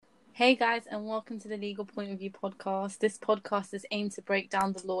Hey guys, and welcome to the Legal Point of View podcast. This podcast is aimed to break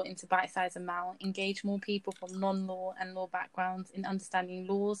down the law into bite-sized amount, engage more people from non-law and law backgrounds in understanding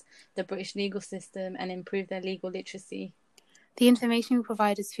laws, the British legal system, and improve their legal literacy. The information we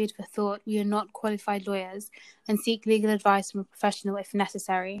provide is food for thought. We are not qualified lawyers and seek legal advice from a professional if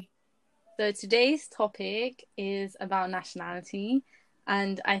necessary. So today's topic is about nationality,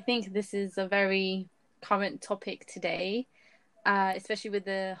 and I think this is a very current topic today. Especially with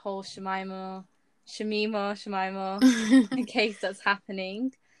the whole Shamima case that's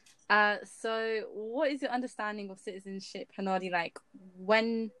happening. So what is your understanding of citizenship, Hanadi? Like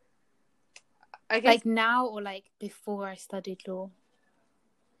when, I guess... Like now or like before I studied law?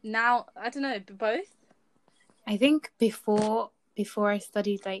 Now, I don't know, both? I think before I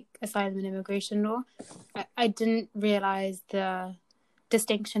studied like asylum and immigration law, I didn't realise the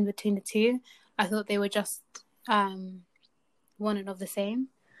distinction between the two. I thought they were just... one and of the same.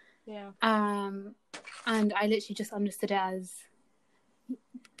 Yeah. And I literally just understood it as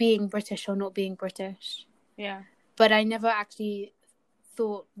being British or not being British. Yeah. But I never actually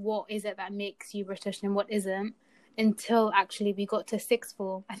thought, what is it that makes you British and what isn't, until actually we got to sixth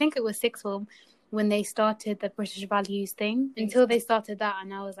form. I think it was sixth form when they started the British values thing. Until they started that,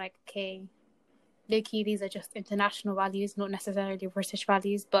 and I was like, okay, low-key, these are just international values, not necessarily British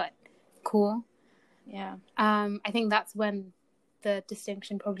values, but cool. Yeah. I think that's when the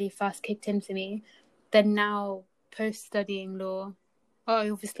distinction probably first kicked in for me. Then now, post-studying law, I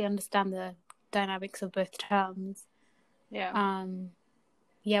obviously understand the dynamics of both terms. Yeah.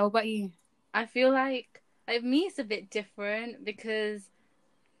 Yeah, what about you? I feel like me, it's a bit different because,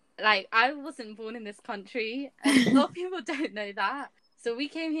 like, I wasn't born in this country, and a lot of people don't know that. So we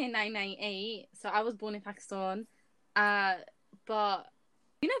came here in 1998, so I was born in Pakistan. But...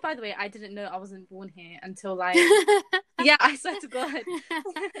 You know, by the way, I didn't know I wasn't born here until like... Yeah, I swear to God.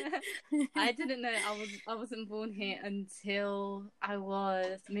 I didn't know I wasn't born here until I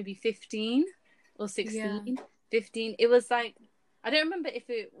was maybe 15 or 16. Yeah. 15. It was like... I don't remember if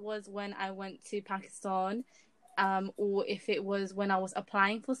it was when I went to Pakistan, or if it was when I was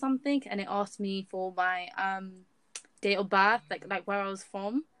applying for something and it asked me for my date of birth, like where I was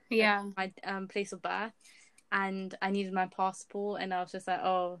from. Yeah. Like, my place of birth. And I needed my passport, and I was just like,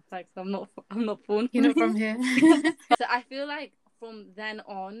 oh, like I'm not born. You're not from here. So I feel like from then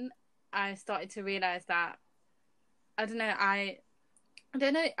on, I started to realize that I don't know.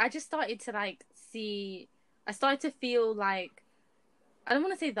 I just started to like see. I started to feel like, I don't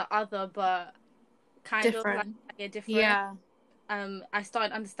want to say the other, but kind Different. of like different. Yeah. I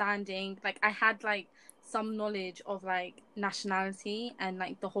started understanding, like I had like some knowledge of like nationality and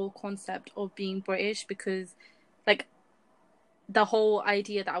like the whole concept of being British, because like the whole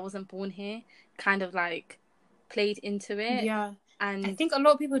idea that I wasn't born here kind of like played into it. Yeah. And I think a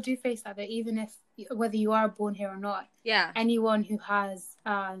lot of people do face that even if whether you are born here or not. Yeah. Anyone who has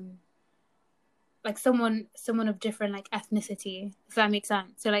like someone of different like ethnicity, if that makes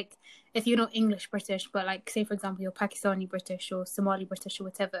sense. So like if you're not English British, but like say for example you're Pakistani British or Somali British or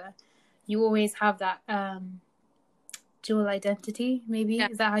whatever, you always have that dual identity, maybe. Yeah.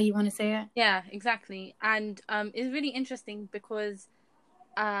 Is that how you want to say it? Yeah, exactly. And it's really interesting because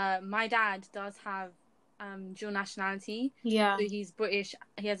my dad does have dual nationality. Yeah. So he's British.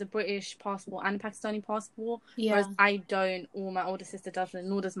 He has a British passport and a Pakistani passport. Yeah. Whereas I don't, or my older sister doesn't,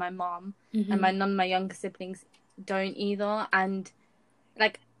 nor does my mum. Mm-hmm. And none of my younger siblings don't either. And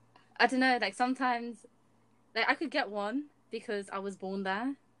like, I don't know, like sometimes like I could get one because I was born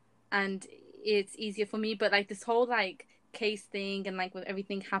there and it's easier for me, but like this whole like case thing and like with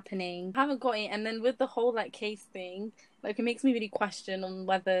everything happening, I haven't got it. And then with the whole like case thing, like it makes me really question on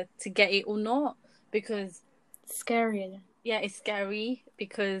whether to get it or not, because it's scary. Yeah, it's scary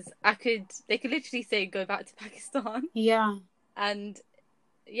because they could literally say go back to Pakistan. Yeah. And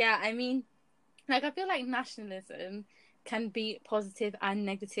yeah, I mean, like I feel like nationalism can be positive and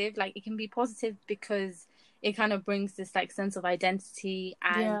negative. Like it can be positive because it kind of brings this like sense of identity,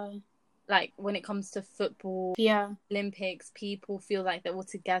 and like when it comes to football, Olympics, people feel like they're all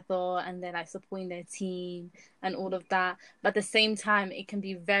together and they're like supporting their team and all of that. But at the same time, it can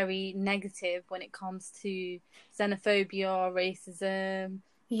be very negative when it comes to xenophobia, racism.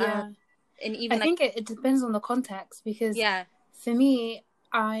 Yeah. And even I think it depends on the context, because for me,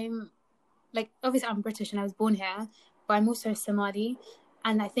 I'm like, obviously I'm British and I was born here, but I'm also Somali.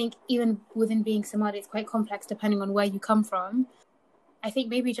 And I think even within being Somali, it's quite complex depending on where you come from. I think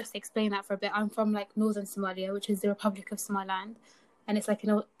maybe just to explain that for a bit, I'm from like northern Somalia, which is the Republic of Somaliland. And it's like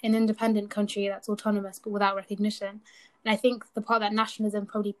an independent country that's autonomous but without recognition. And I think the part that nationalism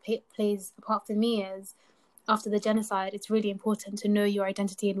probably plays a part for me is after the genocide, it's really important to know your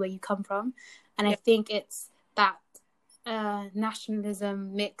identity and where you come from. And I think it's that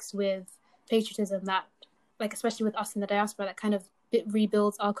nationalism mixed with patriotism that, like, especially with us in the diaspora, that kind of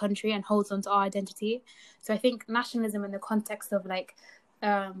rebuilds our country and holds on to our identity. So I think nationalism in the context of like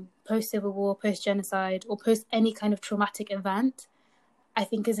post-Civil War, post-genocide, or post any kind of traumatic event, I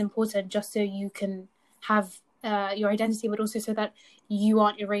think is important just so you can have your identity, but also so that you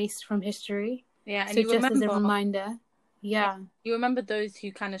aren't erased from history. Yeah, and so just as a reminder. Yeah. You remember those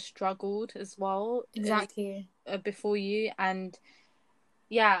who kind of struggled as well. Exactly. Before you, and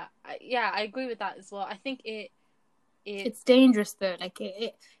I agree with that as well. I think it's dangerous though. Like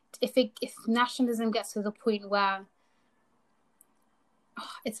if nationalism gets to the point where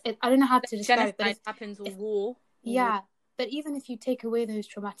I don't know how to describe it, but it happens, or war. Yeah, but even if you take away those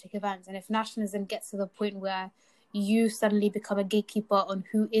traumatic events, and if nationalism gets to the point where you suddenly become a gatekeeper on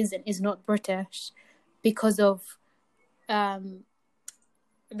who is and is not British because of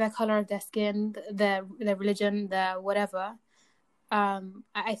their color of their skin, their religion, their whatever,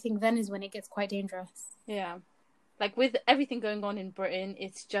 I think then is when it gets quite dangerous. Yeah. Like with everything going on in Britain,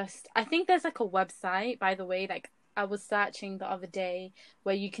 it's just, I think there's like a website, by the way, like I was searching the other day,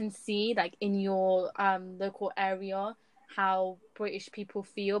 where you can see like in your local area how British people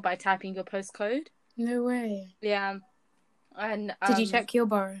feel by typing your postcode. No way. Yeah. And did you check your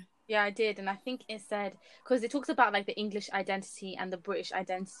borough? Yeah, I did. And I think it said, because it talks about like the English identity and the British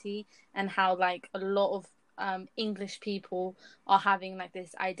identity, and how like a lot of English people are having like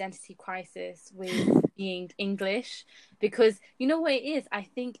this identity crisis with being English, because you know what it is? I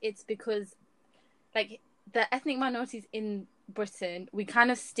think it's because like the ethnic minorities in Britain, we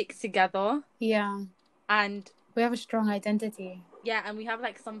kind of stick together. Yeah. And we have a strong identity. Yeah, and we have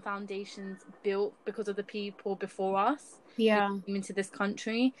like some foundations built because of the people before us. Yeah. Who came into this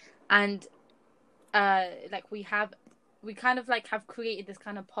country, and like we kind of like have created this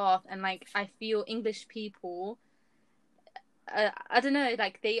kind of path, and like I feel English people, I don't know,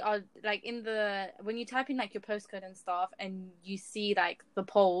 like they are like when you type in like your postcode and stuff, and you see like the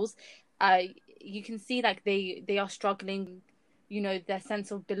polls, you can see like they are struggling, you know, their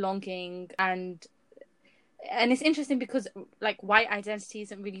sense of belonging, and it's interesting because like white identity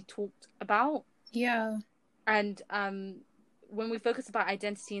isn't really talked about. Yeah. And when we focus about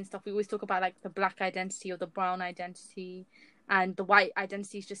identity and stuff, we always talk about like the black identity or the brown identity, and the white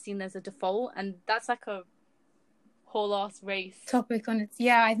identity is just seen as a default, and that's like a whole ass race topic on its.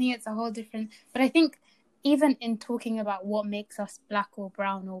 Yeah, I think it's a whole different. But I think even in talking about what makes us black or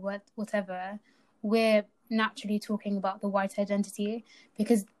brown or whatever, we're naturally talking about the white identity,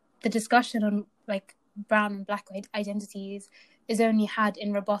 because the discussion on like brown and black identities is only had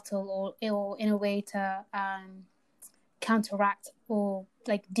in rebuttal or in a way to counteract or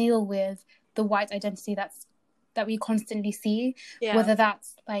like deal with the white identity that we constantly see. Yeah. Whether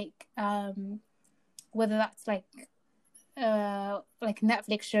that's like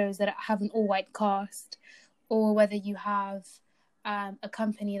Netflix shows that have an all-white cast, or whether you have a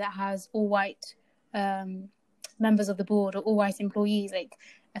company that has all-white members of the board or all-white employees. Like,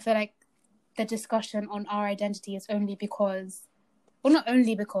 I feel like the discussion on our identity is only because, well, not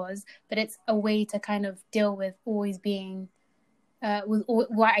only because, but it's a way to kind of deal with always being, with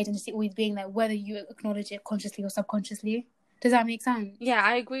white identity always being there, whether you acknowledge it consciously or subconsciously. Does that make sense? Yeah,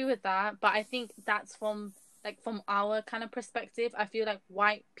 I agree with that. But I think that's from our kind of perspective. I feel like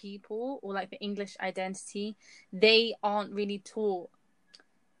white people, or like the English identity, they aren't really taught.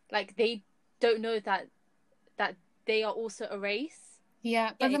 Like, they don't know that they are also a race.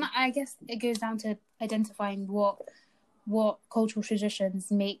 Yeah, but then I guess it goes down to identifying what cultural traditions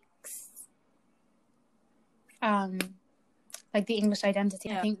makes like the English identity.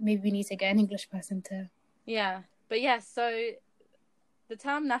 Yeah. I think maybe we need to get an English person to. Yeah, but yeah, so the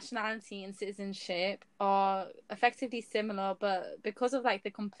term nationality and citizenship are effectively similar, but because of like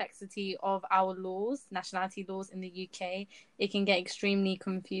the complexity of our laws, nationality laws in the UK, it can get extremely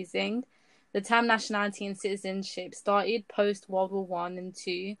confusing. The term nationality and citizenship started post World War I and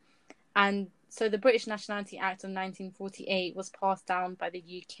II, and so the British Nationality Act of 1948 was passed down by the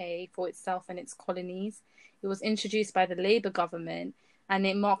UK for itself and its colonies. It was introduced by the Labour government, and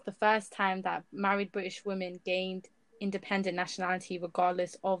it marked the first time that married British women gained independent nationality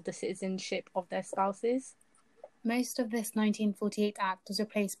regardless of the citizenship of their spouses. Most of this 1948 Act was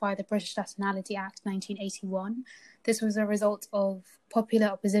replaced by the British Nationality Act 1981. This was a result of popular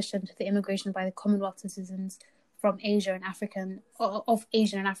opposition to the immigration by the Commonwealth citizens from Asian and African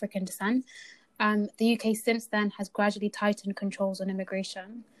descent. The UK since then has gradually tightened controls on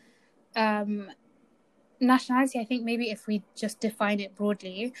immigration. nationality, I think maybe if we just define it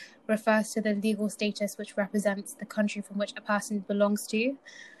broadly, refers to the legal status which represents the country from which a person belongs to.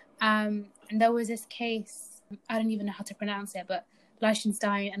 And there was this case, I don't even know how to pronounce it, but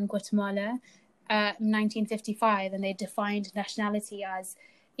Liechtenstein and Guatemala, 1955, and they defined nationality as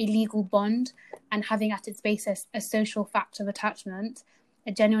a legal bond and having at its basis a social fact of attachment,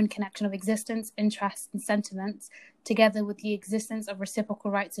 a genuine connection of existence, interests, and sentiments, together with the existence of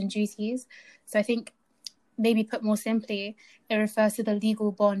reciprocal rights and duties. So I think, maybe put more simply, it refers to the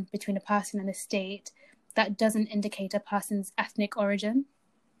legal bond between a person and a state that doesn't indicate a person's ethnic origin.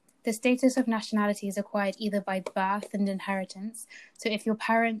 The status of nationality is acquired either by birth and inheritance. So if your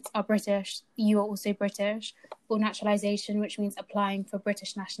parents are British, you are also British, or naturalization, which means applying for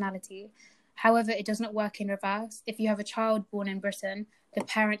British nationality. However, it does not work in reverse. If you have a child born in Britain, the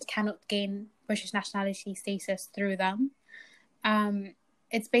parent cannot gain British nationality status through them.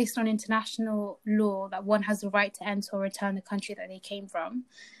 It's based on international law that one has the right to enter or return the country that they came from.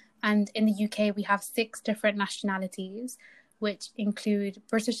 And in the UK, we have 6 different nationalities, which include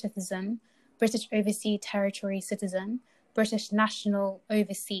British citizen, British overseas territory citizen, British national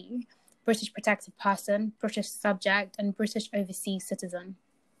overseas, British protected person, British subject, and British overseas citizen.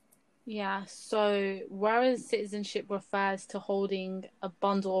 Yeah, so whereas citizenship refers to holding a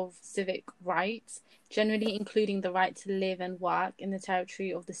bundle of civic rights, generally including the right to live and work in the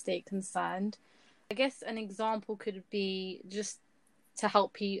territory of the state concerned, I guess an example could be, just to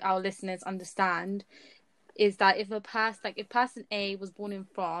help our listeners understand, is that if person A was born in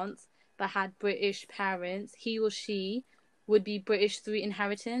France but had British parents, he or she would be British through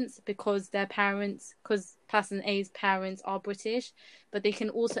inheritance because person A's parents are British, but they can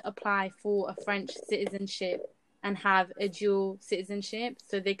also apply for a French citizenship and have a dual citizenship.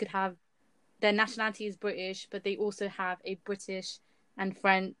 So they could have, their nationality is British, but they also have a British and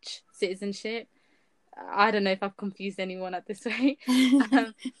French citizenship. I don't know if I've confused anyone at this rate,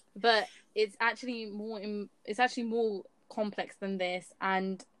 but it's actually more complex than this,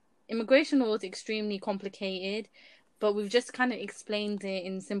 and immigration law is extremely complicated, but we've just kind of explained it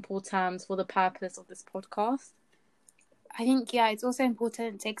in simple terms for the purpose of this podcast. I think, yeah, it's also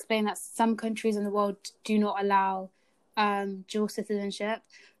important to explain that some countries in the world do not allow dual citizenship,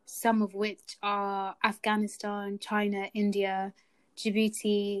 some of which are Afghanistan, China, India,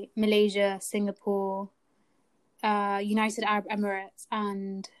 Djibouti, Malaysia, Singapore, United Arab Emirates,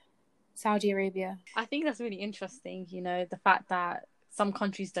 and Saudi Arabia. I think that's really interesting, the fact that some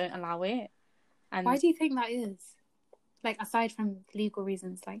countries don't allow it. And why do you think that is? Like, aside from legal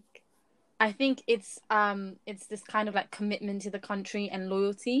reasons, like... I think it's this kind of like commitment to the country and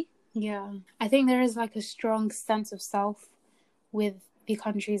loyalty. Yeah. I think there is like a strong sense of self with the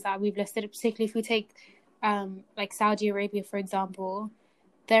countries that we've listed, particularly if we take like Saudi Arabia, for example.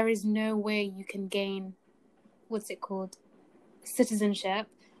 There is no way you can gain, citizenship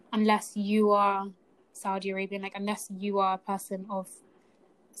unless you are Saudi Arabian, like unless you are a person of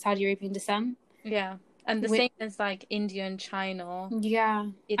Saudi Arabian descent. Yeah. And the same as like India and China. Yeah.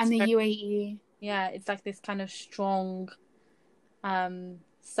 And the UAE. Yeah, it's like this kind of strong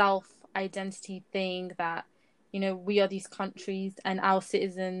self-identity thing that, we are these countries and our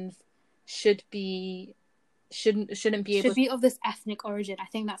citizens shouldn't be of this ethnic origin. I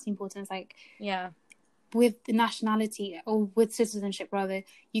think that's important. It's like, yeah, with the nationality, or with citizenship rather,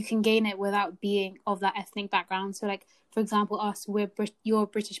 you can gain it without being of that ethnic background. So like, for example, you're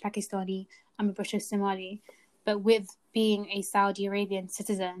British Pakistani, I'm a British Somali, but with being a Saudi Arabian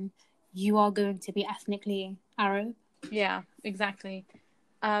citizen, you are going to be ethnically Arab. Yeah, exactly.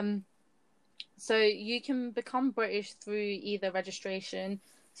 So you can become British through either registration.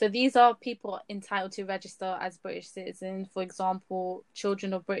 So these are people entitled to register as British citizens, for example,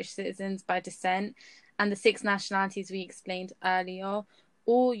 children of British citizens by descent, and the 6 nationalities we explained earlier.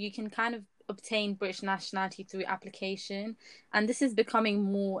 Or you can kind of obtain British nationality through application, and this is becoming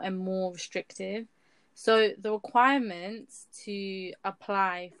more and more restrictive. So the requirements to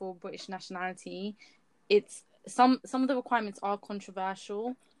apply for British nationality, it's some of the requirements are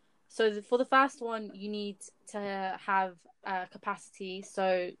controversial. So for the first one, you need to have capacity,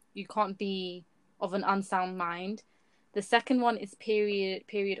 so you can't be of an unsound mind. The second one is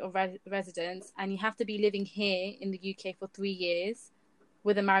period of residence, and you have to be living here in the UK for 3 years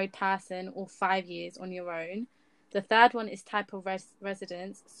with a married person, or 5 years on your own. The third one is type of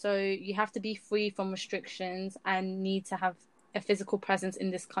residence, so you have to be free from restrictions and need to have a physical presence in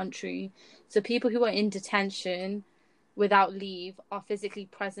this country. So people who are in detention without leave are physically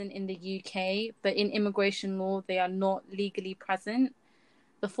present in the UK, but in immigration law, they are not legally present.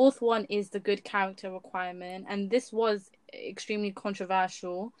 The fourth one is the good character requirement, and this was extremely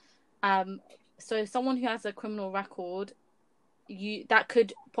controversial. so someone who has a criminal record, that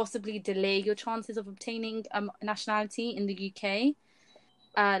could possibly delay your chances of obtaining nationality in the UK.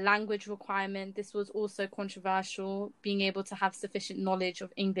 Language requirement. This was also controversial. Being able to have sufficient knowledge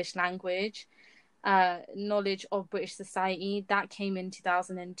of English language, knowledge of British society, that came in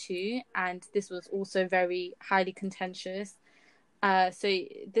 2002, and this was also very highly contentious. So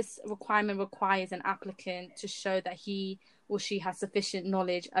this requirement requires an applicant to show that he or she has sufficient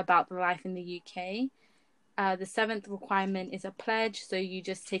knowledge about the life in the UK. The 7th requirement is a pledge, so you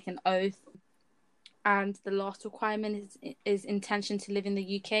just take an oath. And the last requirement is intention to live in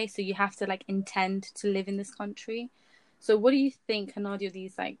the UK, so you have to like intend to live in this country. So what do you think, Hanadia, of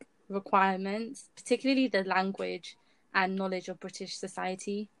these like requirements, particularly the language and knowledge of British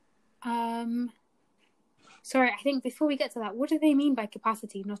society? Sorry, I think before we get to that, what do they mean by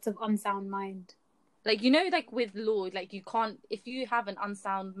capacity, not of unsound mind? Like, like with law, like you can't, if you have an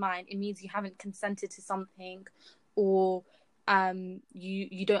unsound mind, it means you haven't consented to something, or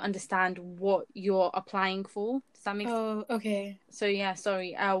you don't understand what you're applying for. Does that make sense? Oh, okay. So yeah,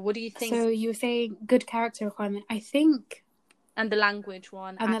 sorry. What do you think? So you were saying good character requirement, I think. And the language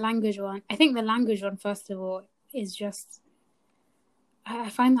one. And the language one. I think the language one, first of all, is just, I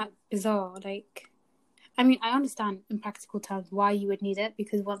find that bizarre. Like, I mean, I understand in practical terms why you would need it,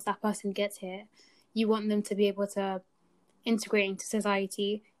 because once that person gets here, you want them to be able to integrate into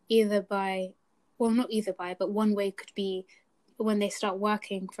society but one way could be when they start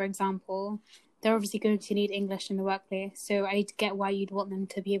working, for example. They're obviously going to need English in the workplace, so I get why you'd want them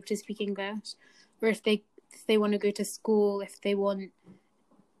to be able to speak English. Or if they want to go to school,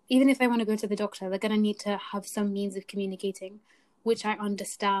 even if they want to go to the doctor, they're going to need to have some means of communicating, which I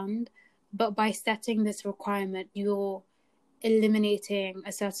understand. But by setting this requirement, you're eliminating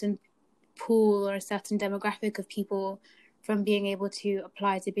a certain pool or a certain demographic of people from being able to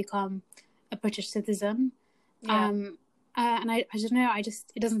apply to become a British citizen. Yeah. And I don't know,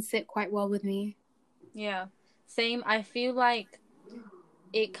 it doesn't sit quite well with me. Yeah, same. I feel like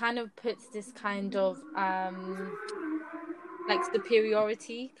it kind of puts this kind of like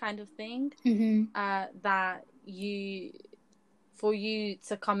superiority kind of thing, that for you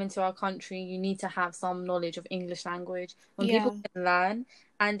to come into our country, you need to have some knowledge of English language. When people can learn,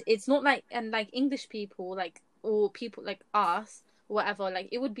 and it's not like, and like English people, like, or people like us, whatever, like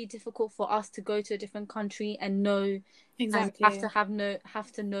it would be difficult for us to go to a different country and know, exactly, and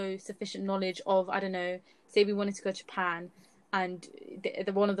have to know sufficient knowledge of, I don't know, say we wanted to go to Japan, and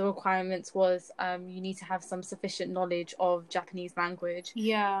one of the requirements was you need to have some sufficient knowledge of Japanese language.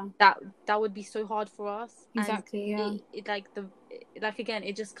 Yeah, that would be so hard for us. Exactly. And again,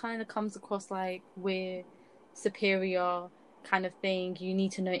 it just kind of comes across like we're superior kind of thing. You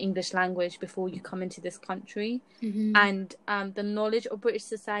need to know English language before you come into this country. And the knowledge of British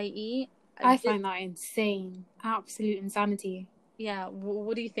society, I find that insane. Absolute insanity. Yeah.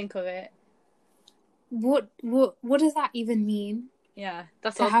 What do you think of it? What does that even mean? Yeah,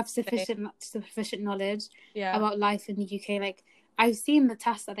 that's to have sufficient knowledge about life in the UK. Like, I've seen the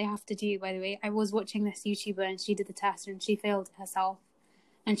test that they have to do, by the way. I was watching this YouTuber and she did the test and she failed herself,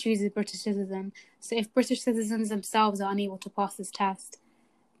 and she was a British citizen. So if British citizens themselves are unable to pass this test,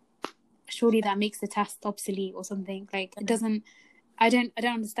 surely that makes the test obsolete or something. Like, it doesn't. I don't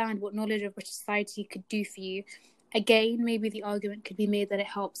understand what knowledge of British society could do for you. Again, maybe the argument could be made that it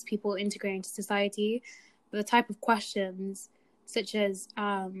helps people integrate into society, but the type of questions, such as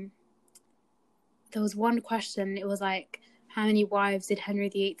there was one question, it was like, how many wives did Henry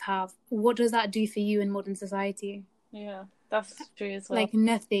VIII have? What does that do for you in modern society? Yeah, that's true as well. Like,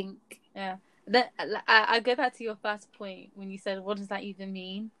 nothing. Yeah. I go back to your first point when you said, what does that even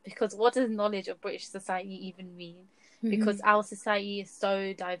mean? Because what does knowledge of British society even mean? Because our society is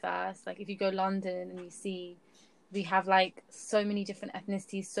so diverse. Like, if you go to London and you see, we have like so many different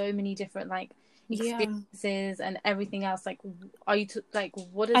ethnicities, so many different like experiences and everything else. Like, are you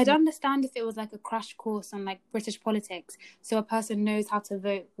what is? I'd understand if it was like a crash course on like British politics, so a person knows how to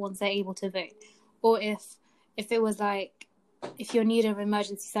vote once they're able to vote, or if it was like, if you're in need of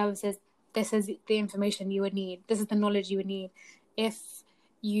emergency services, this is the information you would need. This is the knowledge you would need. If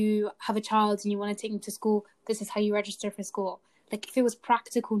you have a child and you want to take them to school, this is how you register for school. Like, if it was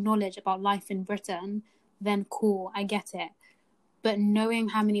practical knowledge about life in Britain, then cool, I get it. But knowing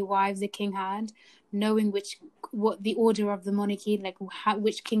how many wives the king had, knowing what the order of the monarchy, like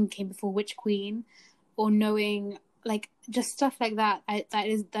which king came before which queen, or knowing like just stuff like that,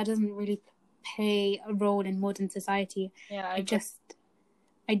 that doesn't really play a role in modern society. Yeah,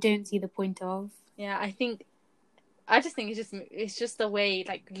 I don't see the point of. Yeah, I just think it's just the way,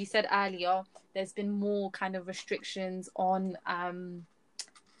 like you said earlier, there's been more kind of restrictions on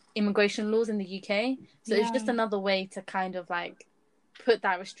immigration laws in the UK. So it's just another way to kind of like put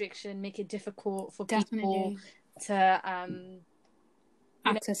that restriction, make it difficult for people to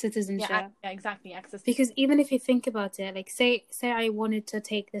access citizenship. Yeah, exactly. Access. Because even if you think about it, like say I wanted to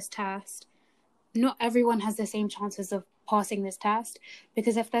take this test, not everyone has the same chances of passing this test,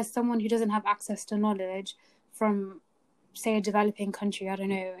 because if there's someone who doesn't have access to knowledge from, say, a developing country, I don't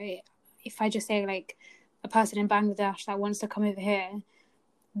know, if I just say like a person in Bangladesh that wants to come over here,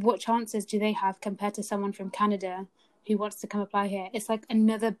 what chances do they have compared to someone from Canada who wants to come apply here? It's like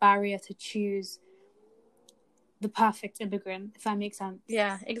another barrier to choose the perfect immigrant, if that makes sense.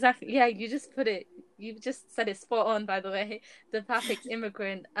 Yeah, exactly. Yeah, you just said it spot on, by the way. The perfect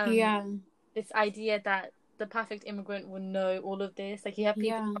immigrant. This idea that the perfect immigrant will know all of this. Like, you have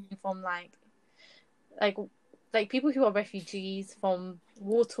people coming from like people who are refugees from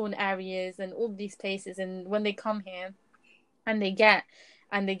war-torn areas and all these places, and when they come here and they get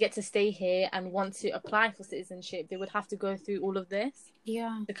to stay here and want to apply for citizenship, they would have to go through all of this.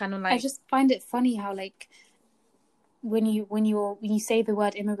 Yeah. To kind of like, I just find it funny how like when you say the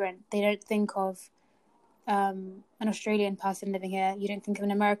word immigrant, they don't think of an Australian person living here. You don't think of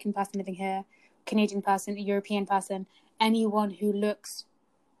an American person living here, Canadian person, a European person. Anyone who looks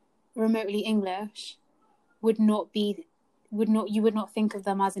remotely English you would not think of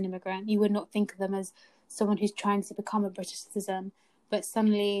them as an immigrant. You would not think of them as someone who's trying to become a British citizen. But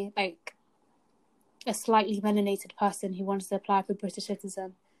suddenly, like, a slightly melanated person who wants to apply for British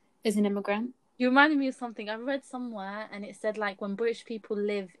citizen is an immigrant. You reminded me of something I read somewhere, and it said like when British people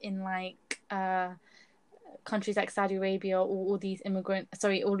live in like countries like Saudi Arabia or all these immigrant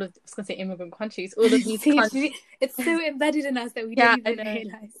countries, all of these countries. It's so embedded in us that we don't even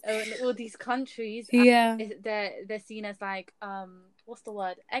realize. All these countries, they're seen as like what's the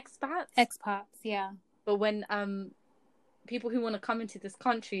word? Expats, yeah. But when people who want to come into this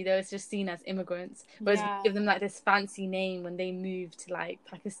country, they're just seen as immigrants. Whereas we give them like this fancy name when they move to like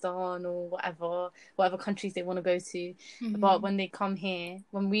Pakistan or whatever countries they want to go to. Mm-hmm. But when they come here,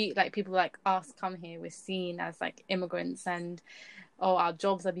 when we like people like us come here, we're seen as like immigrants, and our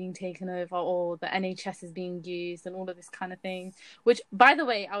jobs are being taken over, or the NHS is being used, and all of this kind of thing. Which, by the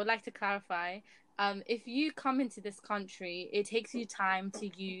way, I would like to clarify. If you come into this country, it takes you time to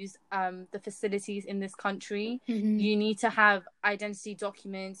use the facilities in this country. Mm-hmm. You need to have identity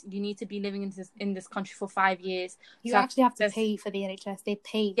documents. You need to be living in this country for 5 years. You actually have to pay for the NHS. They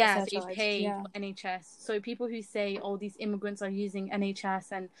pay. Yeah, they pay for NHS. So people who say, "Oh, these immigrants are using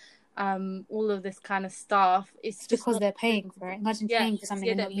NHS and all of this kind of stuff," it's just because they're paying for it. Imagine paying for something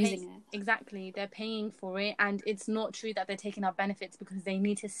and not using it. Exactly, they're paying for it, and it's not true that they're taking our benefits because they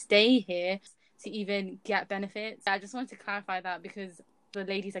need to stay here to even get benefits. I just wanted to clarify that because the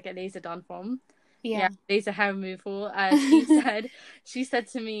ladies I get laser done from, laser hair removal, she said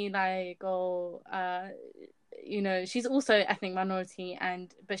to me like, she's also ethnic minority,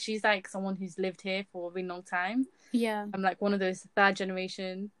 but she's like someone who's lived here for a really long time. Yeah, I'm like one of those third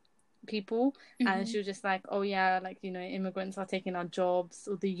generation people, and she was just like, immigrants are taking our jobs,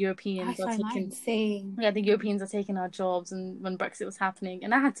 or the Europeans are taking the Europeans are taking our jobs. And when Brexit was happening,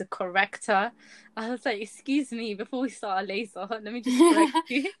 and I had to correct her, I was like, excuse me, before we start a laser, let me just correct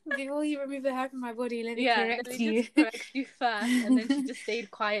you. Before you remove the hair from my body, let me correct you. Just correct you first. And then she just stayed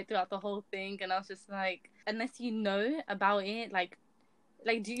quiet throughout the whole thing, and I was just like, unless you know about it, like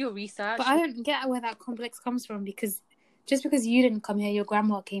do your research. But I don't get where that complex comes from, because just because you didn't come here, your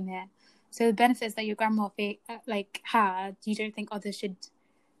grandma came here. So the benefits that your grandma had, you don't think others should?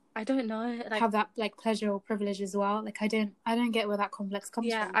 I don't know. Have that pleasure or privilege as well. I don't get where that complex comes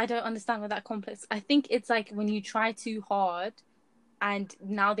from. Yeah, I don't understand where that complex. I think it's like when you try too hard, and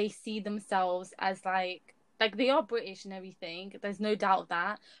now they see themselves as like they are British and everything. There's no doubt of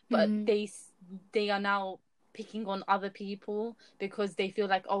that, but they are now picking on other people because they feel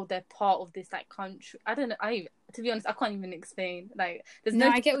like, oh, they're part of this country. I don't know. To be honest, I can't even explain. There's no.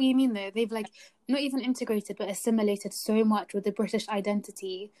 I get what you mean though. They've not even integrated, but assimilated so much with the British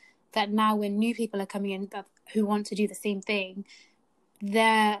identity that now when new people are coming in who want to do the same thing,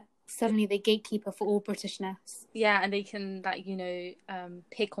 they're suddenly the gatekeeper for all Britishness. Yeah, and they can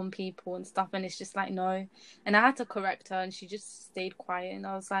pick on people and stuff, and it's just no. And I had to correct her, and she just stayed quiet, and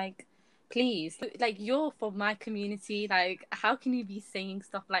I was like, please, you're from my community. How can you be saying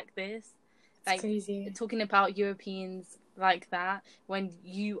stuff like this? It's crazy. Talking about Europeans like that when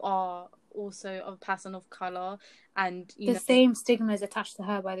you are also a person of colour, and the same stigma is attached to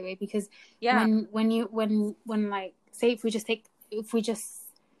her, by the way, because when say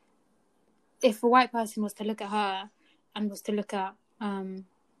if a white person was to look at her and was to look at a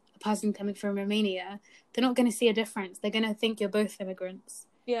person coming from Romania, they're not going to see a difference. They're going to think you're both immigrants.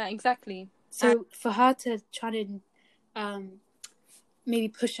 Yeah, exactly. So for her to try to maybe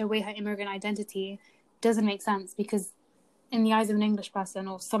push away her immigrant identity doesn't make sense, because in the eyes of an English person,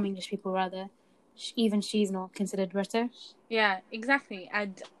 or some English people rather, even she's not considered British. Yeah, exactly.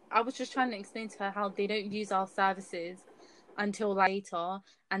 And I was just trying to explain to her how they don't use our services until later,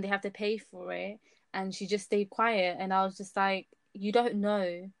 and they have to pay for it. And she just stayed quiet. And I was just like, you don't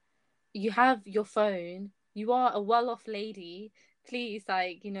know. You have your phone. You are a well-off lady. Please,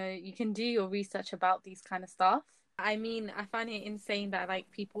 like, you can do your research about these kind of stuff. I mean, I find it insane that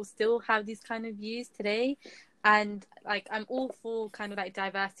like people still have these kind of views today. And like I'm all for kind of like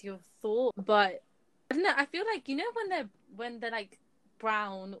diversity of thought, but I don't know, I feel like when they're like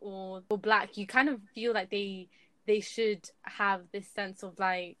brown or black, you kind of feel like they should have this sense of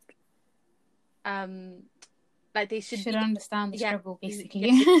um like they should understand the struggle, basically.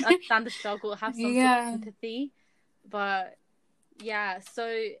 Understand the struggle, have some sort of empathy. But yeah,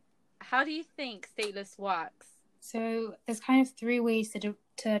 so how do you think stateless works? So there's kind of three ways to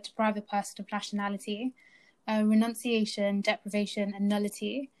deprive a person of nationality: renunciation, deprivation, and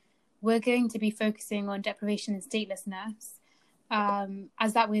nullity. We're going to be focusing on deprivation and statelessness,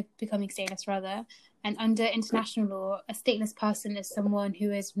 as that we're becoming stateless rather. And under international law, a stateless person is someone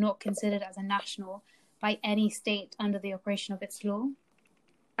who is not considered as a national by any state under the operation of its law.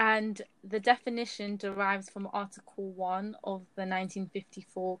 And the definition derives from Article 1 of the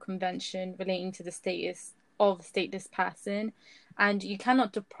 1954 Convention relating to the status of a stateless person. And you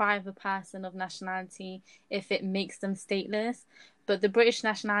cannot deprive a person of nationality if it makes them stateless. But the British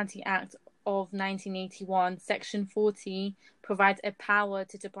Nationality Act of 1981, Section 40, provides a power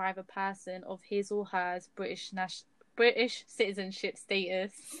to deprive a person of his or her British citizenship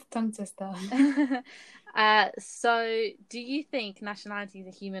status. Tongue twister. So, do you think nationality is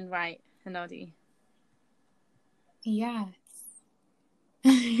a human right, Hanadi? Yes.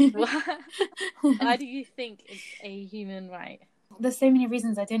 Why do you think it's a human right? There's so many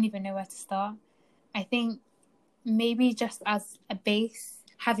reasons, I don't even know where to start. I think maybe just as a base,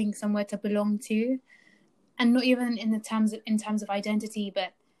 having somewhere to belong to, and not even in terms of identity,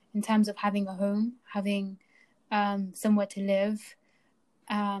 but in terms of having a home, having somewhere to live,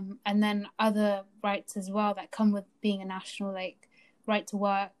 and then other rights as well that come with being a national, like right to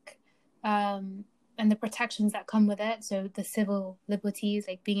work, and the protections that come with it. So the civil liberties,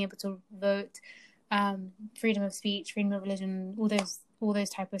 like being able to vote, freedom of speech, freedom of religion, all those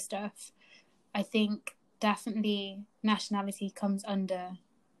type of stuff. I think definitely nationality comes under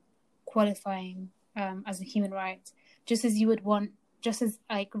qualifying as a human right, just as you would want, just as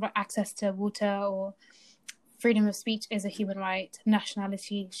like access to water or freedom of speech is a human right,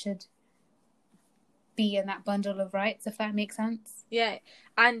 nationality should be in that bundle of rights, if that makes sense. Yeah,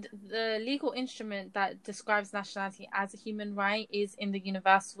 and the legal instrument that describes nationality as a human right is in the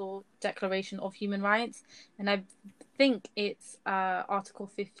Universal Declaration of Human Rights, and I think it's Article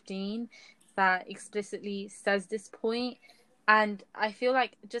 15 that explicitly says this point. And I feel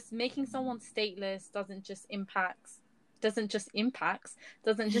like just making someone stateless doesn't just impact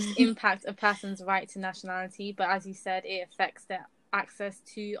a person's right to nationality, but as you said, it affects their access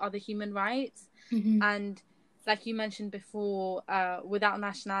to other human rights. Mm-hmm. And like you mentioned before, without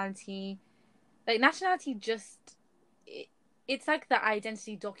nationality, like nationality just it's like the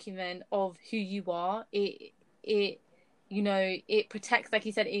identity document of who you are. It it protects, like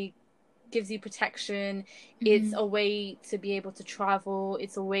you said, it gives you protection. Mm-hmm. It's a way to be able to travel.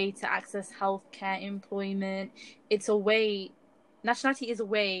 It's a way to access healthcare, employment. Nationality is a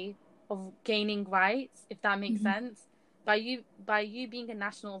way of gaining rights, if that makes mm-hmm. sense. By you being a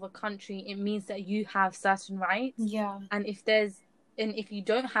national of a country, it means that you have certain rights. Yeah. And if you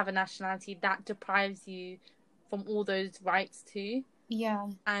don't have a nationality, that deprives you from all those rights too. Yeah.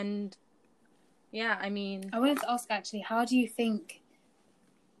 And yeah, I mean, I wanted to ask actually, how do you think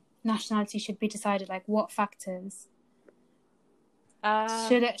nationality should be decided? Like, what factors?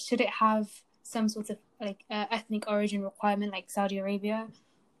 Should it have some sort of like ethnic origin requirement, like Saudi Arabia,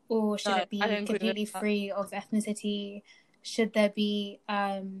 or should it be completely free of ethnicity? Should there be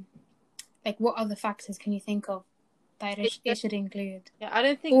like, what other factors can you think of that it should include? Yeah, I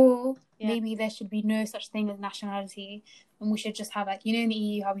don't think. Or maybe there should be no such thing as nationality, and we should just have, like, in the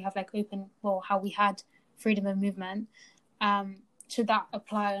EU how we have like how we had freedom of movement. Should that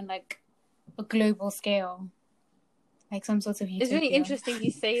apply on like a global scale, like some sort of utopia? It's really interesting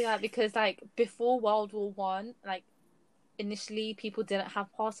you say that, because like before World War One, like initially people didn't have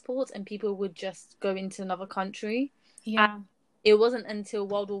passports and people would just go into another country. Yeah. And it wasn't until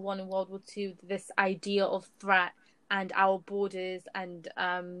World War One and World War Two this idea of threat and our borders and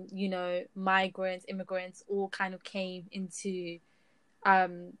migrants, immigrants all kind of came into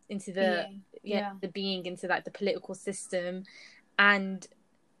into the the being, into like the political system. And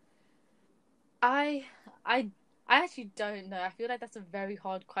I actually don't know. I feel like that's a very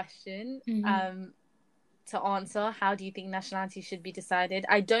hard question to answer. How do you think nationality should be decided?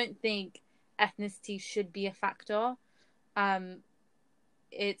 I don't think ethnicity should be a factor.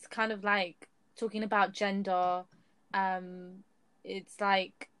 It's kind of like talking about gender. It's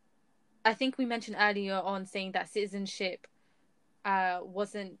like, I think we mentioned earlier on saying that citizenship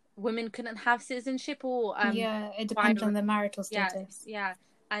wasn't, women couldn't have citizenship, or it depends on the marital status. Yeah.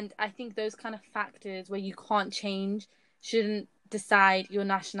 And I think those kind of factors where you can't change shouldn't decide your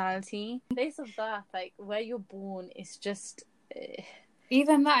nationality. Place of birth, like where you're born, is just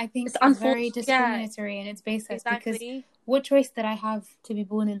even that, I think, is very discriminatory in its basis. Because what choice did I have to be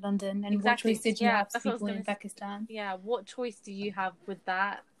born in London, and what choice did you have to be born in Pakistan? Yeah, what choice do you have with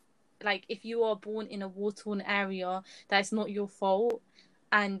that? Like, if you are born in a war-torn area, that's not your fault.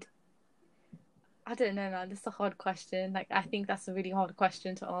 And I don't know, man. This is a hard question. Like, I think that's a really hard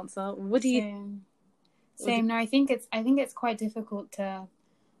question to answer. What do you? Same. No, I think it's quite difficult to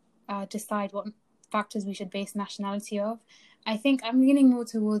decide what factors we should base nationality of. I think I'm leaning more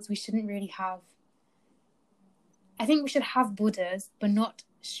towards we shouldn't really have. I think we should have borders, but not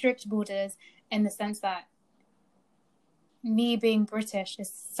strict borders, in the sense that me being British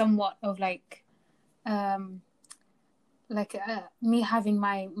is somewhat of like me having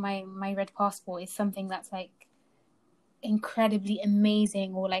my red passport is something that's like incredibly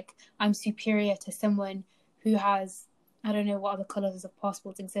amazing, or like I'm superior to someone who has, I don't know what other colours of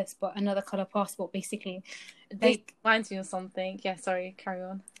passports exist, but another colour passport, basically. Like, reminds me of something. Yeah, sorry, carry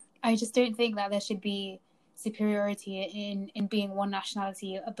on. I just don't think that there should be superiority in being one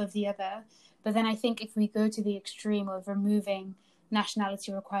nationality above the other. But then I think if we go to the extreme of removing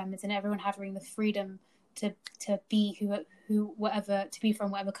nationality requirements and everyone having the freedom to be whatever, to be from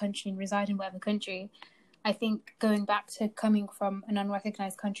whatever country and reside in whatever country, I think going back to coming from an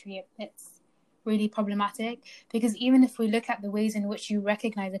unrecognized country, it's really problematic. Because even if we look at the ways in which you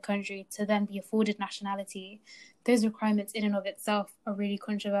recognize a country to then be afforded nationality, those requirements in and of itself are really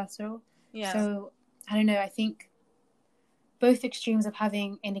controversial. Yeah. So I don't know, I think both extremes of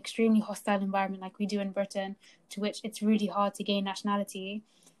having an extremely hostile environment like we do in Britain, to which it's really hard to gain nationality,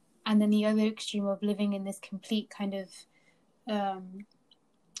 and then the other extreme of living in this complete kind of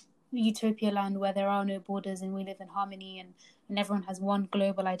utopia land where there are no borders and we live in harmony, and everyone has one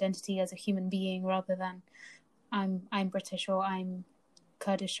global identity as a human being, rather than I'm British, or I'm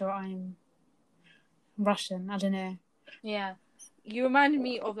Kurdish, or I'm Russian. I don't know. Yeah. You reminded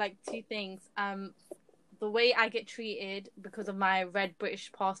me of like two things. The way I get treated because of my red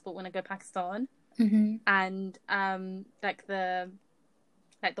British passport when I go to Pakistan, and like the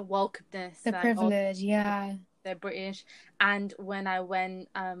welcomeness, the privilege, they're British. And when I went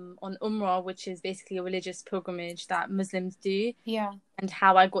on Umrah, which is basically a religious pilgrimage that Muslims do, and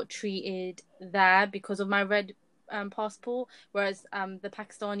how I got treated there because of my red passport, whereas the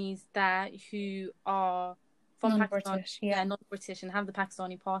Pakistanis there who are from non-British, Pakistan, not British, and have the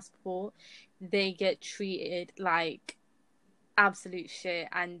Pakistani passport, they get treated like absolute shit.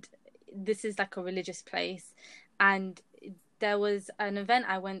 And this is like a religious place. And there was an event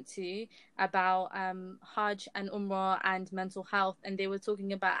I went to about Hajj and Umrah and mental health, and they were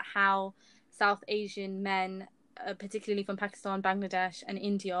talking about how South Asian men, particularly from Pakistan, Bangladesh, and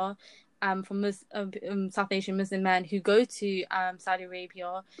India, from South Asian Muslim men who go to Saudi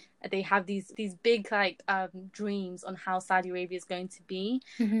Arabia, they have these big like dreams on how Saudi Arabia is going to be,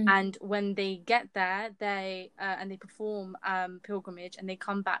 and when they get there, they perform pilgrimage and they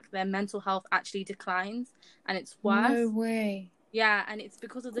come back, their mental health actually declines and it's worse. No way. Yeah, and it's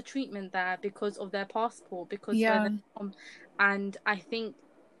because of the treatment there, because of their passport, because where they're from. And I think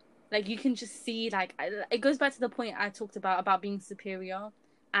like you can just see, like, it goes back to the point I talked about being superior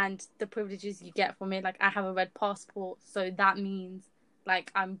and the privileges you get from it. Like, I have a red passport, so that means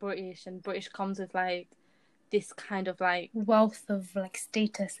like I'm British, and British comes with like this kind of like wealth of like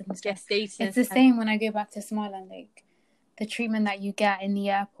status and stuff. Yeah, status. It's the same when I go back to Somaliland, like the treatment that you get in the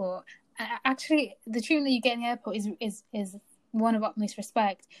airport. Actually, the treatment that you get in the airport is one of utmost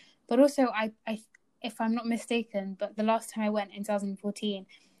respect. But also, I if I'm not mistaken, but the last time I went in 2014,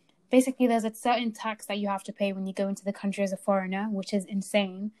 basically there's a certain tax that you have to pay when you go into the country as a foreigner, which is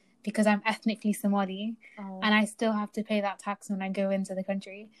insane because I'm ethnically Somali, and I still have to pay that tax when I go into the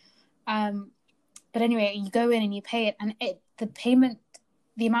country. But anyway, you go in and you pay it, and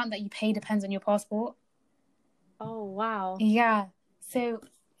the amount that you pay depends on your passport. Oh, wow. Yeah. So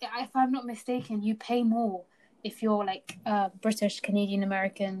if I'm not mistaken, you pay more if you're like British, Canadian,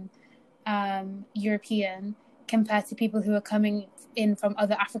 American, European, compared to people who are coming in from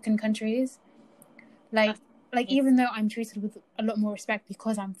other African countries. Like even though I'm treated with a lot more respect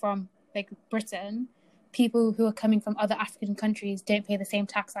because I'm from like Britain, people who are coming from other African countries don't pay the same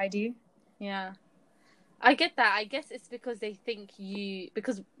tax I do. Yeah, I get that. I guess it's because they think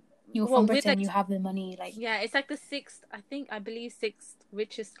because you're from Britain, you have the money. Like, yeah, it's like the sixth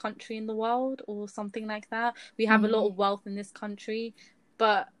richest country in the world or something like that. We have a lot of wealth in this country,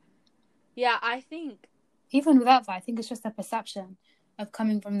 but yeah, I think even without that, I think it's just a perception of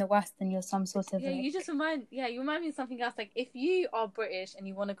coming from the West and you're some sort of you remind me of something else. Like if you are British and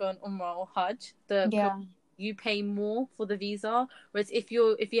you want to go on Umrah or Hajj, you pay more for the visa, whereas if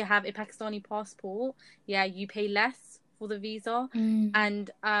you have a Pakistani passport, you pay less for the visa.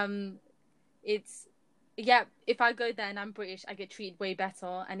 And it's if I go there and I'm British, I get treated way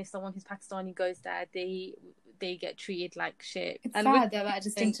better, and if someone who's Pakistani goes there, they get treated like shit. It's sad that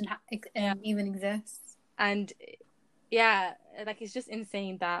distinction even exists. And like it's just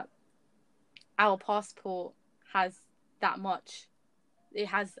insane that our passport has that much. It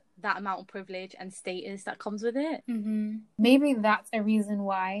has that amount of privilege and status that comes with it. Maybe that's a reason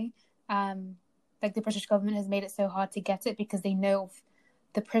why like the British government has made it so hard to get it, because they know of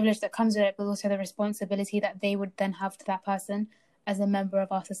the privilege that comes with it, but also the responsibility that they would then have to that person as a member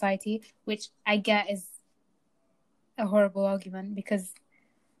of our society, which I get is a horrible argument, because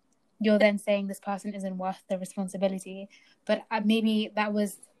you're then saying this person isn't worth the responsibility. But maybe that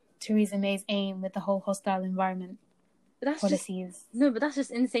was Theresa May's aim with the whole hostile environment policies. But that's just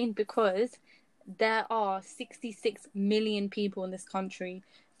insane, because there are 66 million people in this country.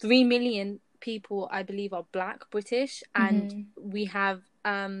 3 million people, I believe, are Black British, and we have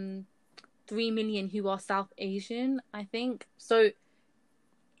 3 million who are South Asian, I think. So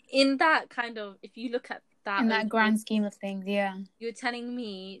in that kind of, if you look at that in that grand scheme of things, you're telling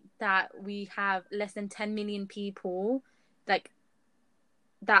me that we have less than 10 million people like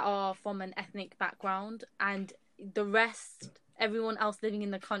that are from an ethnic background, and the rest, everyone else living in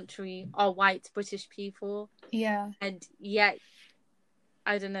the country, are white British people. And yet,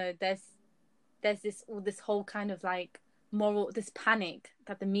 I don't know, there's this whole kind of like this panic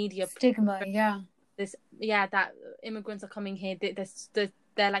that the media stigma, that immigrants are coming here,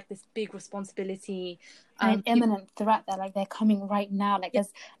 they're like this big responsibility, an imminent threat, that like they're coming right now, like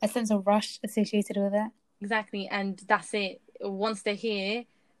there's a sense of rush associated with it. Exactly. And that's it. Once they're here,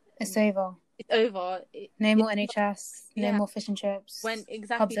 it's over. No more NHS, no more fish and chips.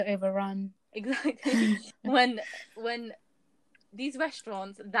 Pubs are overrun. Exactly. when these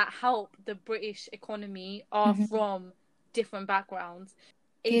restaurants that help the British economy are from different backgrounds.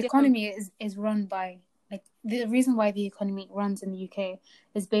 The economy is run by, like, the reason why the economy runs in the UK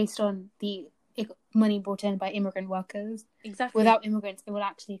is based on the money brought in by immigrant workers. Exactly. Without immigrants, it will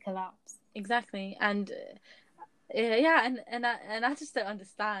actually collapse. Exactly. And and I just don't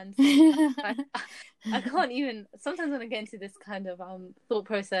understand. I can't even. Sometimes when I get into this kind of thought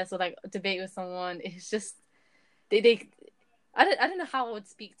process or like debate with someone, it's just they I don't know how I would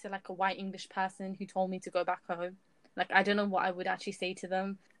speak to like a white English person who told me to go back home. Like, I don't know what I would actually say to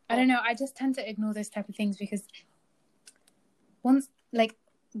them. I don't know. I just tend to ignore those type of things, because once, like,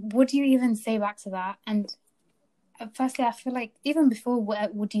 what do you even say back to that? And firstly, I feel like even before,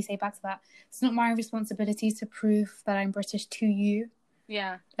 what do you say back to that? It's not my responsibility to prove that I'm British to you.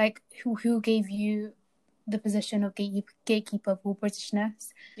 Yeah. Like, who gave you the position of gatekeeper for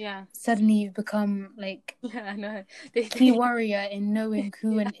Britishness? Yeah. Suddenly you've become like I know. key warrior in knowing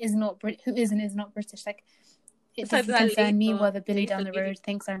who and is not who is and is not British. Like, it doesn't concern me whether Billy down the road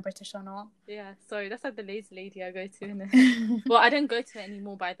thinks I'm British or not. Yeah, sorry, that's like the lazy lady I go to. Innit? Well, I don't go to it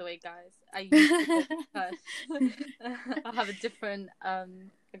anymore, by the way, guys. I used to go to I have a different I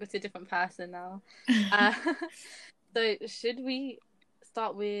go to a different person now. So should we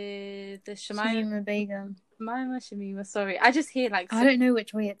start with the Shamima Begum? Shamima, sorry. I just hear like... I don't know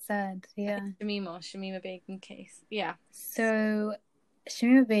which way it's said, Shamima Begum case. Yeah. So...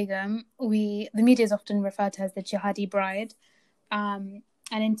 Shamima Begum, the media is often referred to as the jihadi bride. And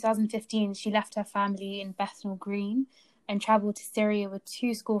in 2015, she left her family in Bethnal Green and travelled to Syria with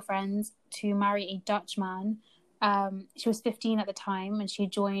 2 school friends to marry a Dutch man. She was 15 at the time, and she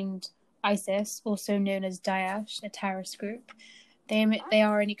joined ISIS, also known as Daesh, a terrorist group. They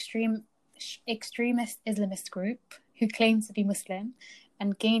are an extremist Islamist group who claim to be Muslim,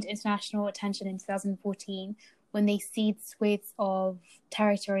 and gained international attention in 2014 when they seized swathes of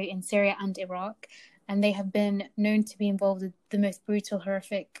territory in Syria and Iraq, and they have been known to be involved with the most brutal,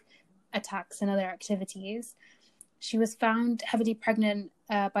 horrific attacks and other activities. She was found heavily pregnant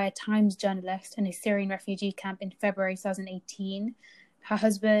by a Times journalist in a Syrian refugee camp in February 2018, her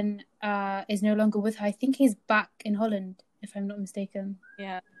husband is no longer with her. I think he's back in Holland, if I'm not mistaken.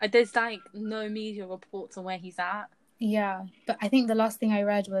 Yeah, there's like no media reports on where he's at. Yeah, but I think the last thing I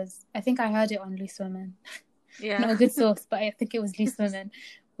read was, I think I heard it on Loose Women. Yeah. Not a good source, but I think it was Loose Women,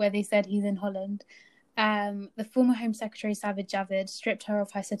 where they said he's in Holland. The former Home Secretary Sajid Javid stripped her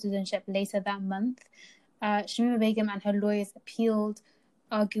of her citizenship later that month. Shamima Begum and her lawyers appealed,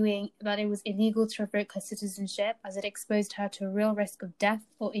 arguing that it was illegal to revoke her citizenship as it exposed her to a real risk of death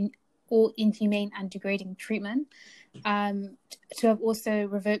or inhumane and degrading treatment. To have also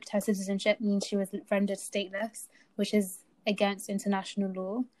revoked her citizenship means she was rendered stateless, which is against international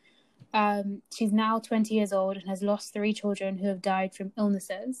law. She's now 20 years old and has lost 3 children who have died from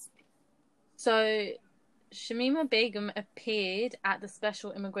illnesses. So, Shamima Begum appeared at the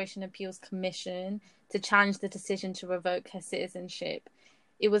Special Immigration Appeals Commission to challenge the decision to revoke her citizenship.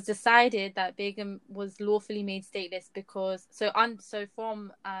 It was decided that Begum was lawfully made stateless because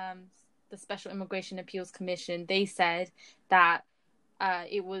from the Special Immigration Appeals Commission, they said that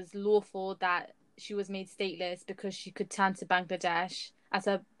it was lawful that she was made stateless because she could turn to Bangladesh as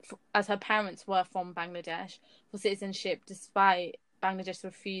her parents were from Bangladesh for citizenship, despite Bangladesh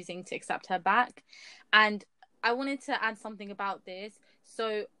refusing to accept her back. And I wanted to add something about this.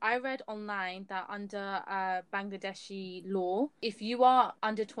 So I read online that under Bangladeshi law, if you are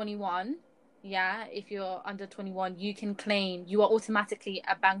under 21, if you're under 21, you can claim you are automatically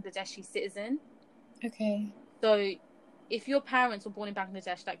a Bangladeshi citizen. Okay. So if your parents were born in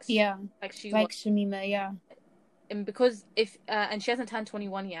Bangladesh, like Shamima, and because and she hasn't turned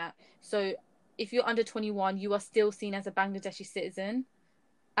 21 yet, so if you're under 21, you are still seen as a Bangladeshi citizen.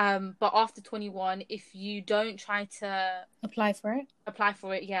 But after 21, if you don't try to apply for it,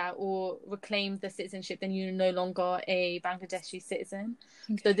 or reclaim the citizenship, then you're no longer a Bangladeshi citizen.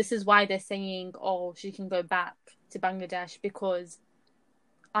 Okay. So this is why they're saying, she can go back to Bangladesh, because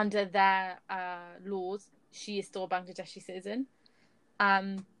under their laws, she is still a Bangladeshi citizen.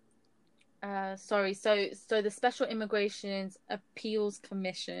 So the Special Immigration Appeals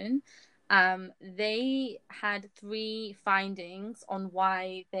Commission, they had 3 findings on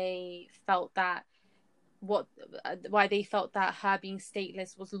why they felt that her being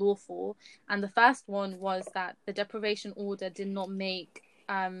stateless was lawful. And the first one was that the deprivation order did not make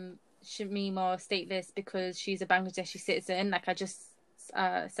Shamima stateless because she's a Bangladeshi citizen, like I just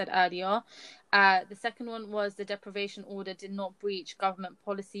said earlier. The second one was the deprivation order did not breach government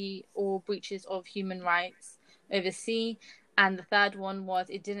policy or breaches of human rights overseas. And the third one was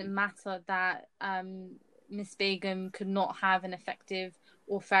it didn't matter that Miss Begum could not have an effective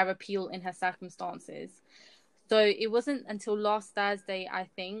or fair appeal in her circumstances. So it wasn't until last Thursday, I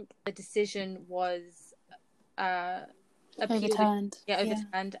think, the decision was overturned.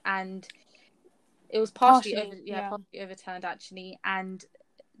 Overturned, and it was partially overturned actually. And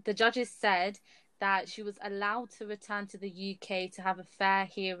the judges said that she was allowed to return to the UK to have a fair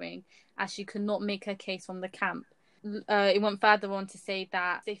hearing, as she could not make her case from the camp. It went further on to say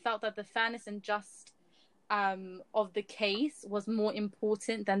that they felt that the fairness and just of the case was more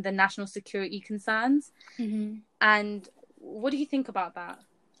important than the national security concerns. Mm-hmm. And what do you think about that?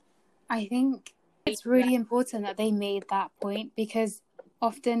 I think it's really important that they made that point, because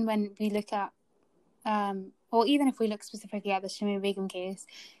often when we look at, or even if we look specifically at the Shamima Begum case,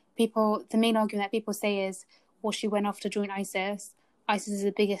 the main argument that people say is, well, she went off to join ISIS. ISIS is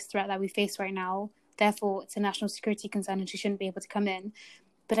the biggest threat that we face right now. Therefore, it's a national security concern and she shouldn't be able to come in.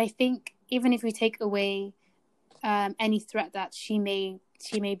 But I think even if we take away any threat that she may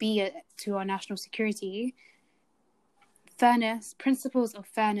be to our national security, principles of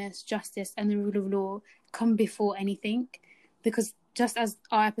fairness, justice, and the rule of law come before anything. Because just as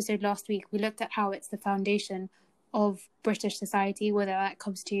our episode last week, we looked at how it's the foundation of British society, whether that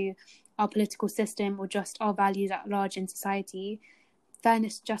comes to our political system or just our values at large in society.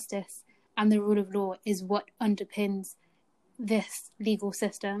 Fairness, justice, and the rule of law is what underpins this legal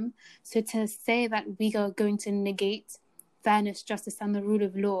system. So to say that we are going to negate fairness, justice, and the rule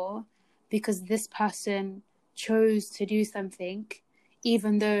of law because this person chose to do something,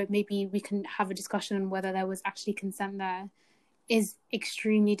 even though maybe we can have a discussion on whether there was actually consent there, is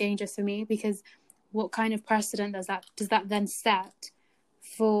extremely dangerous for me. Because what kind of precedent does that then set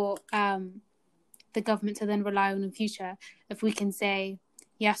for the government to then rely on in future, if we can say,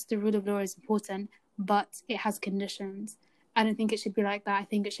 yes, the rule of law is important, but it has conditions? I don't think it should be like that. I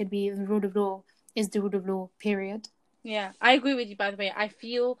think it should be the rule of law is the rule of law, period. Yeah, I agree with you, by the way. I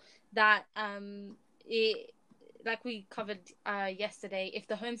feel that like we covered yesterday, if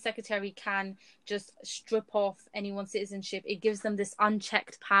the Home Secretary can just strip off anyone's citizenship, it gives them this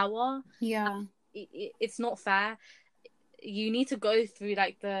unchecked power. Yeah. It's not fair. you need to go through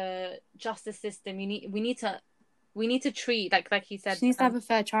like the justice system. We need to treat like he said. She needs to have a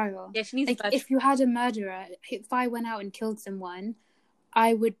fair trial. Yeah, she needs. Like if you had a murderer, if I went out and killed someone,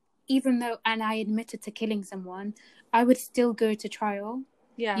 I would, even though and I admitted to killing someone, I would still go to trial.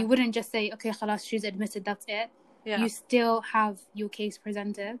 Yeah. You wouldn't just say, okay, khalas, she's admitted, that's it. Yeah. You still have your case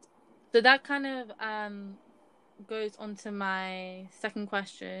presented. So that kind of goes on to my second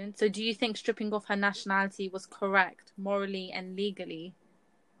question. So do you think stripping off her nationality was correct morally and legally?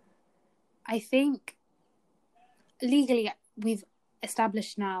 I think legally we've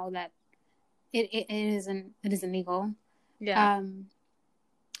established now that it isn't legal. Yeah.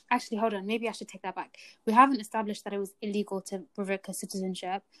 Actually, hold on. Maybe I should take that back. We haven't established that it was illegal to revoke her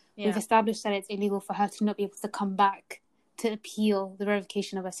citizenship. Yeah. We've established that it's illegal for her to not be able to come back to appeal the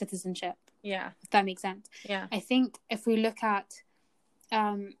revocation of her citizenship. Yeah. If that makes sense. Yeah. I think if we look at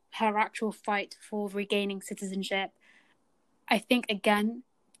her actual fight for regaining citizenship, I think, again,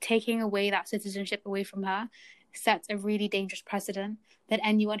 taking away that citizenship away from her sets a really dangerous precedent that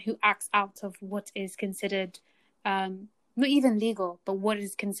anyone who acts out of what is considered not even legal, but what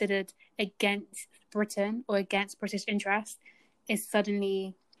is considered against Britain or against British interests is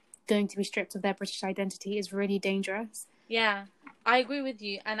suddenly going to be stripped of their British identity is really dangerous. Yeah, I agree with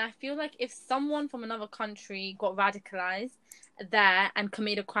you. And I feel like if someone from another country got radicalized there and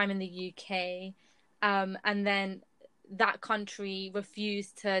committed a crime in the UK, and then that country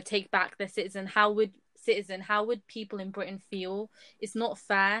refused to take back their citizen, how would people in Britain feel? It's not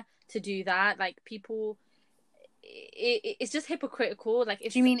fair to do that. Like, people... It's just hypocritical. Like,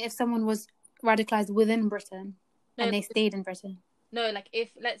 do you mean if someone was radicalized within Britain and they stayed in Britain? No, like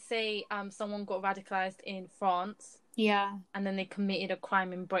if, let's say, someone got radicalized in France, yeah, and then they committed a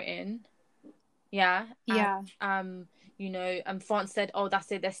crime in Britain, yeah, yeah, France said, "Oh,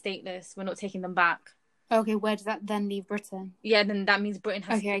 that's it, they're stateless. We're not taking them back." Okay, where does that then leave Britain? Yeah, then that means Britain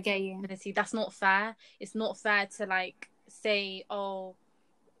has. Okay, I get you. That's not fair. It's not fair to like say, "Oh,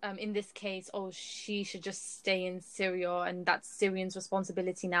 in this case, she should just stay in Syria, and that's Syrians'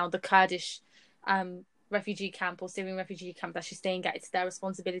 responsibility now." The Kurdish refugee camp or Syrian refugee camp that she's staying at, it's their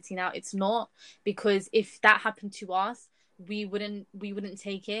responsibility now. It's not, because if that happened to us, we wouldn't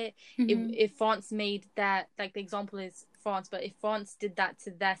take it. Mm-hmm. If France made that, like the example is France, but if France did that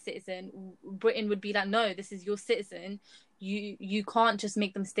to their citizen, Britain would be like, no, this is your citizen. You can't just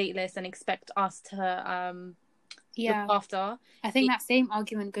make them stateless and expect us to look after. I think that same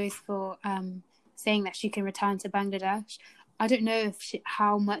argument goes for saying that she can return to Bangladesh. I don't know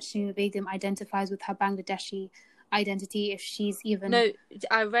how much Shamima Begum identifies with her Bangladeshi identity, if she's even... No,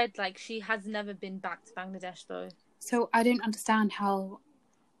 I read like she has never been back to Bangladesh though. So I don't understand how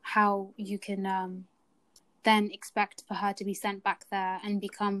you can then expect for her to be sent back there and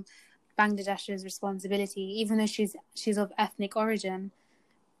become Bangladesh's responsibility, even though she's of ethnic origin.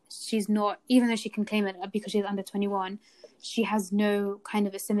 She's not, even though she can claim it because she's under 21, she has no kind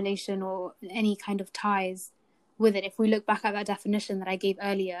of assimilation or any kind of ties with it. If we look back at that definition that I gave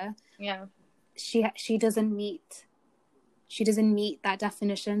earlier, yeah, she doesn't meet that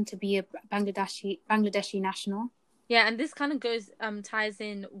definition to be a Bangladeshi national. Yeah, and this kind of ties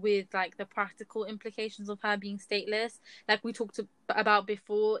in with like the practical implications of her being stateless. Like we talked about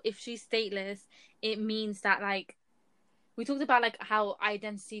before, if she's stateless, it means that like we talked about like how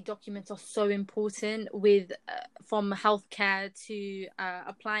identity documents are so important with from healthcare to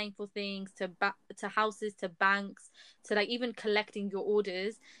applying for things to houses to banks to like even collecting your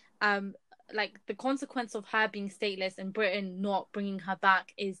orders. Like the consequence of her being stateless and Britain not bringing her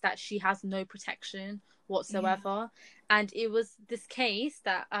back is that she has no protection whatsoever. Yeah. And it was this case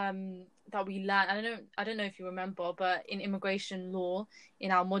that we learned. I don't know if you remember, but in immigration law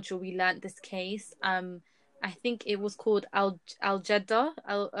in our module we learned this case. I think it was called Al Jeddah,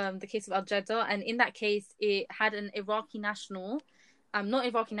 the case of Al Jeddah. And in that case, it had an Iraqi national, not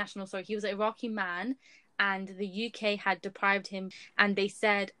Iraqi national, sorry, he was an Iraqi man, and the UK had deprived him. And they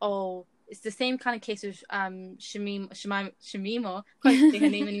said, oh, it's the same kind of case with Shamima, can't say her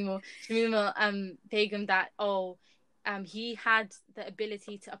name anymore, Shamima Begum, that, he had the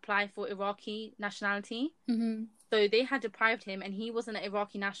ability to apply for Iraqi nationality. Mm-hmm. So they had deprived him, and he wasn't an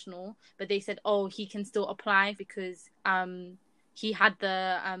Iraqi national, but they said, oh, he can still apply because he had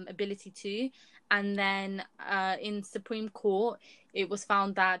the ability to. And then in Supreme Court, it was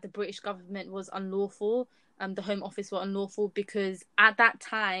found that the British government was unlawful, the Home Office were unlawful, because at that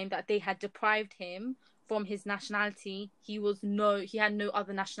time that they had deprived him from his nationality, he had no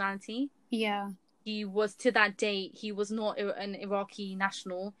other nationality. Yeah. He was, to that date, he was not an Iraqi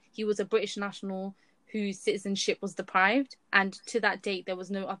national. He was a British national whose citizenship was deprived, and to that date there was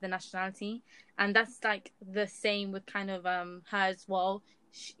no other nationality. And that's like the same with kind of her as well.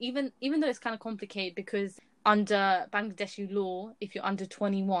 Even though it's kind of complicated, because under Bangladeshi law, if you're under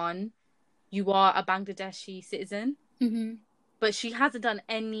 21, you are a Bangladeshi citizen. Mm-hmm. But she hasn't done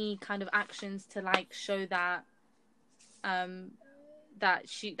any kind of actions to like show that that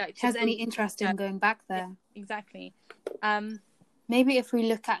she like has any interest in going back there. Yeah, exactly. Maybe if we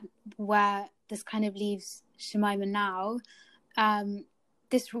look at where this kind of leaves Shamima now,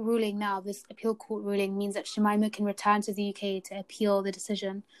 this ruling now, this appeal court ruling, means that Shamima can return to the UK to appeal the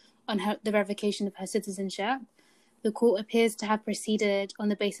decision on the revocation of her citizenship. The court appears to have proceeded on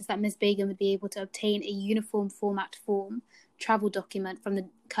the basis that Ms. Begum would be able to obtain a uniform format form travel document from the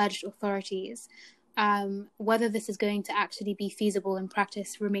Kurdish authorities. Whether this is going to actually be feasible in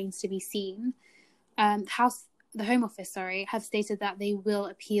practice remains to be seen. The Home Office, have stated that they will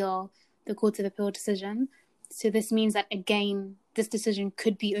appeal the Court of Appeal decision. So this means that, again, this decision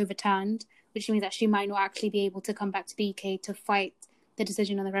could be overturned, which means that she might not actually be able to come back to the UK to fight the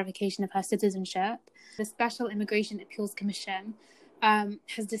decision on the revocation of her citizenship. The Special Immigration Appeals Commission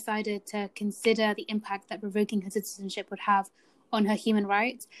has decided to consider the impact that revoking her citizenship would have on her human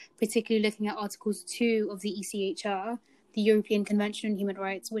rights, particularly looking at Articles 2 of the ECHR, the European Convention on Human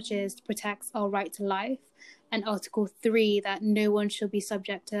Rights, which protects our right to life, and Article 3, that no one shall be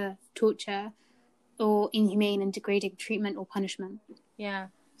subject to torture or inhumane and degrading treatment or punishment. Yeah.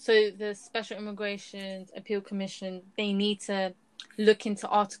 So the Special Immigration Appeal Commission, they need to look into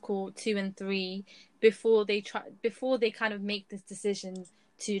Article 2 and 3 before they kind of make this decision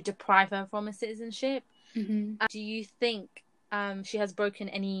to deprive her from a citizenship. Mm-hmm. Do you think she has broken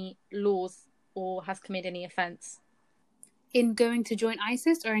any laws or has committed any offence? In going to join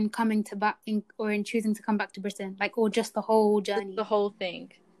ISIS, or in coming to back, or in choosing to come back to Britain, or just the whole journey? The whole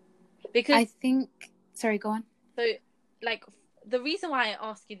thing. Because I think. Sorry, go on. So, the reason why I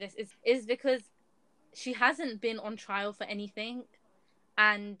ask you this is because she hasn't been on trial for anything,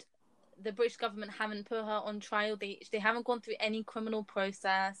 and the British government haven't put her on trial. They haven't gone through any criminal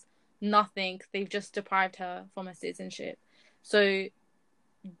process, nothing. They've just deprived her from her citizenship. So,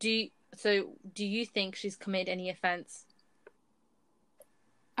 do you think she's committed any offence?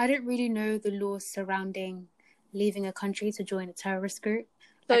 I don't really know the laws surrounding leaving a country to join a terrorist group.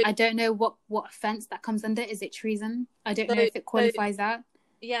 So, I don't know what offence that comes under. Is it treason? I don't know if it qualifies that.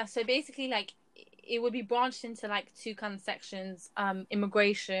 Yeah, so basically, it would be branched into two kind of sections: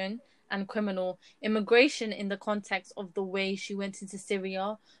 immigration and criminal. Immigration, in the context of the way she went into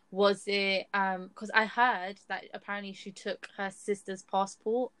Syria, was it because I heard that apparently she took her sister's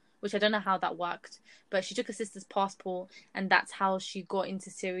passport, which I don't know how that worked, but she took her sister's passport, and that's how she got into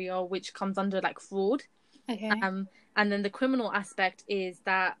Syria, which comes under fraud. Okay. And then the criminal aspect is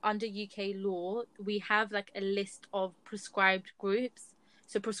that under UK law, we have a list of prescribed groups.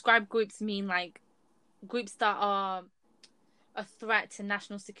 So prescribed groups mean groups that are a threat to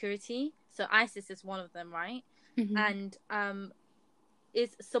national security. So ISIS is one of them, right? Mm-hmm. And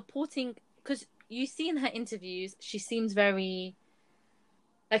is supporting, because you see in her interviews, she seems very,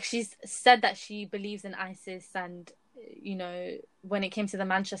 she's said that she believes in ISIS, and when it came to the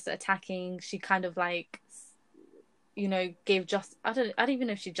Manchester attacking, she kind of gave I don't even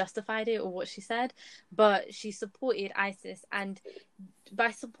know if she justified it or what she said, but she supported ISIS, and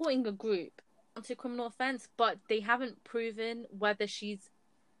by supporting a group onto a criminal offence, but they haven't proven whether she's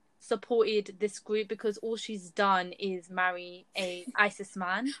supported this group, because all she's done is marry a ISIS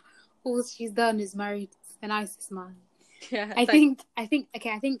man. All she's done is marry an ISIS man. Yeah, I think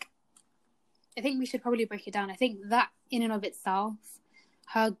we should probably break it down. I think that in and of itself,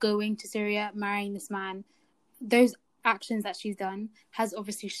 her going to Syria, marrying this man, those actions that she's done has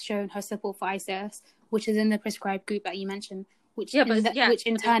obviously shown her support for ISIS, which is in the prescribed group that you mentioned, which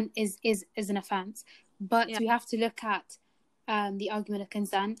in turn is an offence. But we have to look at the argument of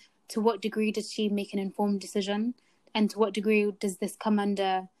consent. To what degree does she make an informed decision, and to what degree does this come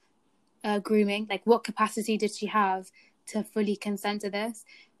under grooming? What capacity did she have to fully consent to this?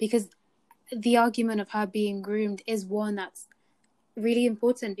 Because the argument of her being groomed is one that's really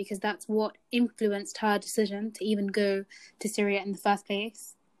important, because that's what influenced her decision to even go to Syria in the first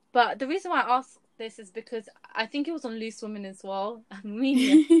place. But the reason why I asked this is because I think it was on Loose Women as well. I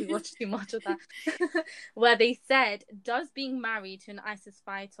really watched too much of that. Where they said, does being married to an ISIS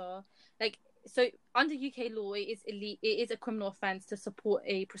fighter, so under UK law, it is a criminal offence to support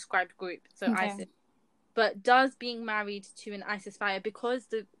a prescribed group, so okay. ISIS. But does being married to an ISIS fighter, because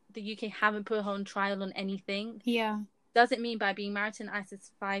the UK haven't put her on trial on anything, does it mean by being married to an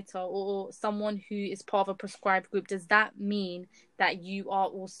ISIS fighter or someone who is part of a prescribed group, does that mean that you are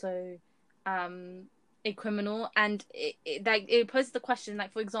also a criminal, and it poses the question,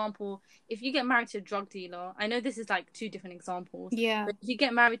 like, for example, if you get married to a drug dealer, I know this is like two different examples, but if you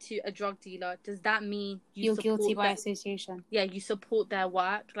get married to a drug dealer, does that mean you're guilty by association? Yeah, you support their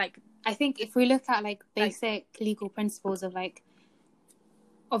work. Like, I think if we look at like basic legal principles of like,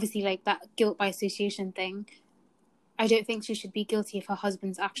 obviously like that guilt by association thing, I don't think she should be guilty of her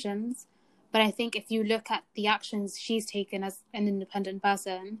husband's actions. But I think if you look at the actions she's taken as an independent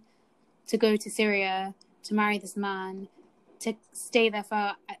person, to go to Syria, to marry this man, to stay there for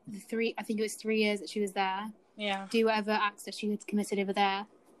I think it was 3 years that she was there, do whatever acts that she had committed over there,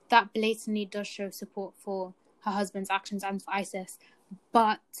 that blatantly does show support for her husband's actions and for ISIS.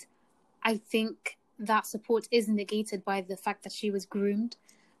 But I think that support is negated by the fact that she was groomed.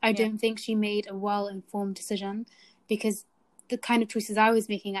 I don't think she made a well-informed decision, because the kind of choices I was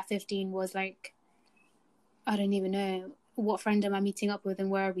making at 15 was like, I don't even know, what friend am I meeting up with and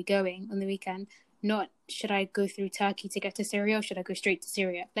where are we going on the weekend? Not, should I go through Turkey to get to Syria, or should I go straight to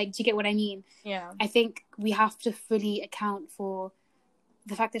Syria? Like, do you get what I mean? Yeah. I think we have to fully account for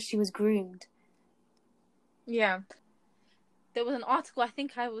the fact that she was groomed. Yeah. There was an article I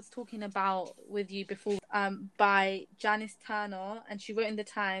think I was talking about with you before, by Janice Turner, and she wrote in the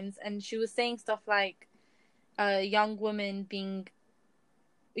Times, and she was saying stuff like, young women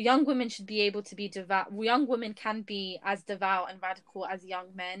should be able to be devout. Young women can be as devout and radical as young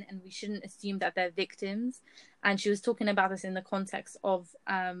men, and we shouldn't assume that they're victims. And she was talking about this in the context of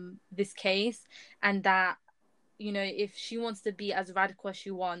this case, and that, you know, if she wants to be as radical as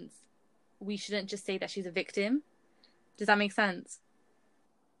she wants, we shouldn't just say that she's a victim. Does that make sense?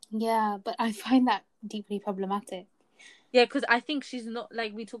 Yeah, but I find that deeply problematic. Yeah, because I think she's not,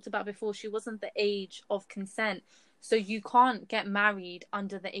 like we talked about before, she wasn't the age of consent. So you can't get married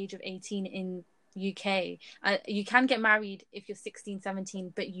under the age of 18 in UK. You can get married if you're 16,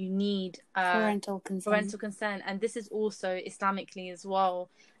 17, but you need parental consent. And this is also Islamically as well.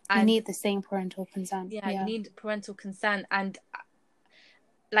 And you need the same parental consent. Yeah, you need parental consent. And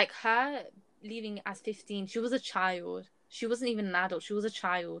like her leaving as 15, she was a child. She wasn't even an adult. She was a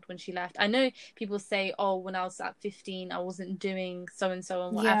child when she left. I know people say, oh, when I was at 15, I wasn't doing so-and-so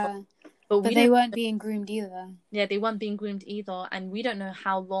and whatever. Yeah, but they weren't being groomed either. Yeah, they weren't being groomed either. And we don't know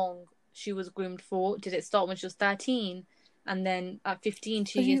how long she was groomed for. Did it start when she was 13? And then at 15,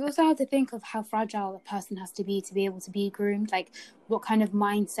 But you also have to think of how fragile a person has to be able to be groomed. Like, what kind of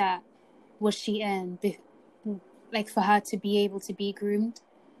mindset was she in, like, for her to be able to be groomed?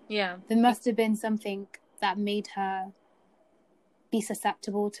 Yeah. There must have been something that made her be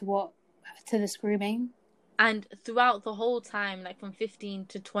susceptible to this grooming. And throughout the whole time, like from 15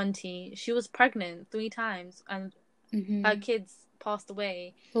 to 20, she was pregnant 3 times, and her kids passed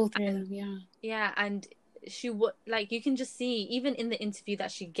away. All 3 of them, yeah. Yeah, and she like, you can just see, even in the interview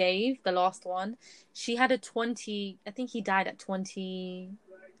that she gave, the last one, she had I think he died at 20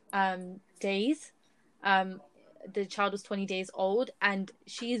 days. The child was 20 days old, and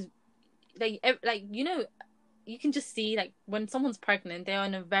she's like, you know, you can just see, like, when someone's pregnant, they are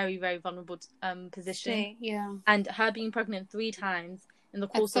in a very, very vulnerable position. Yeah. And her being pregnant 3 times in the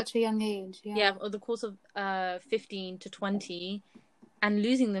course at such a young age. Yeah, or the course of 15 to 20, and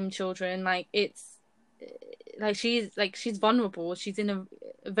losing them children, like, it's like she's vulnerable. She's in a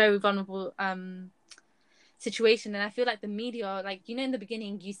very vulnerable situation. And I feel like the media, like, you know, in the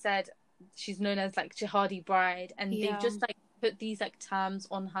beginning you said she's known as like jihadi bride, and they've just like put these like terms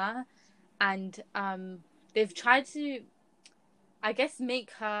on her, and they've tried to, I guess,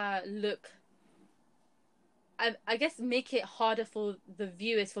 make her look, I guess, make it harder for the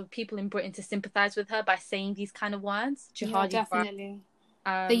viewers, for people in Britain to sympathise with her by saying these kind of words. Jihadi, yeah, definitely.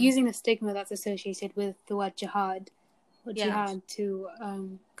 They're using the stigma that's associated with the word jihad, or jihad, to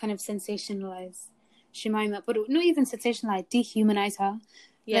kind of sensationalise Shamima, but not even sensationalise, dehumanise her.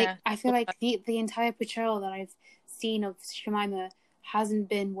 Yeah. Like, I feel like the entire portrayal that I've seen of Shamima hasn't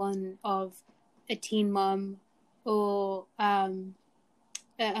been one of a teen mum or a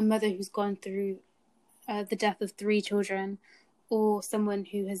mother who's gone through the death of 3 children, or someone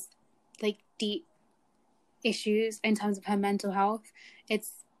who has like deep issues in terms of her mental health.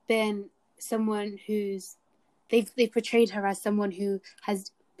 It's been someone who's they've portrayed her as someone who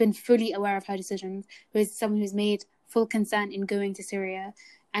has been fully aware of her decisions, who is someone who's made full consent in going to Syria,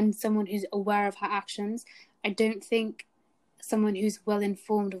 and someone who's aware of her actions. I don't think someone who's well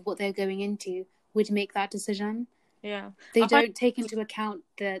informed of what they're going into would make that decision. Yeah, they don't take into account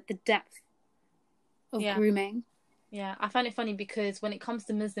the depth of grooming. Yeah, I find it funny because when it comes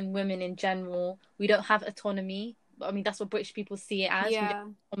to Muslim women in general, we don't have autonomy. I mean, that's what British people see it as. Yeah.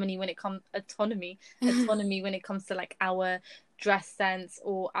 Autonomy when it comes autonomy when it comes to like our dress sense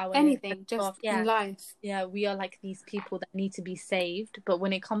or our anything, just in life. Yeah, we are like these people that need to be saved. But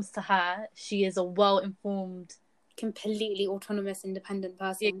when it comes to her, she is a well-informed, completely autonomous, independent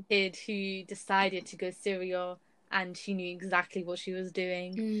person. Kid who decided to go Syria, and she knew exactly what she was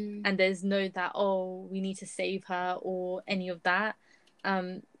doing. And there's no that, oh, we need to save her or any of that.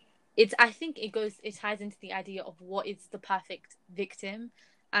 I think it ties into the idea of what is the perfect victim,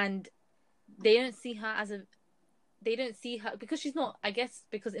 and they don't see her because she's not, I guess,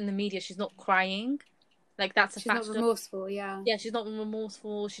 because in the media she's not crying, like that's she's not remorseful. Yeah, she's not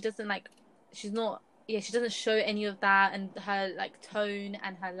remorseful. She doesn't she doesn't show any of that, and her like tone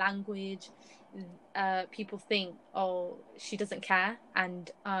and her language, people think, oh, she doesn't care,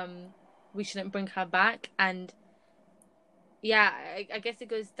 and we shouldn't bring her back. And yeah, I guess it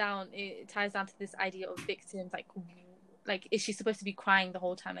ties down to this idea of victims, like is she supposed to be crying the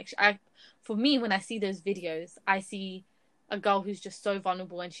whole time? Like for me, when I see those videos, I see a girl who's just so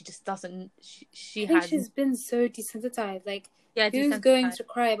vulnerable, and she just doesn't. She's been so desensitized. Like, who's going to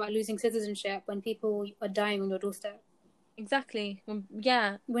cry about losing citizenship when people are dying on your doorstep? Exactly.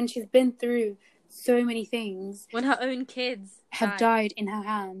 When she's been through so many things, when her own kids have died in her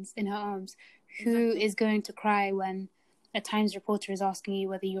hands, in her arms, who is going to cry when a Times reporter is asking you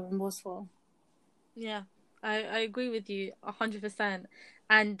whether you're remorseful? Yeah. I agree with you 100%.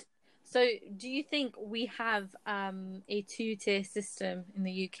 And so, do you think we have a two-tier system in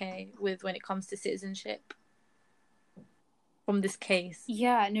the UK when it comes to citizenship from this case?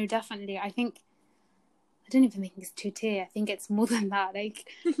 Yeah, no, definitely. I don't even think it's two-tier. I think it's more than that. Like,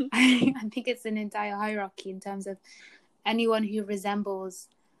 I think it's an entire hierarchy in terms of anyone who resembles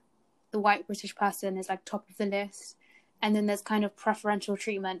the white British person is like top of the list, and then there's kind of preferential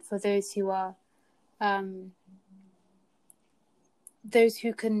treatment for those who are those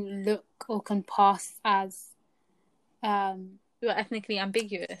who can look or can pass as who are ethnically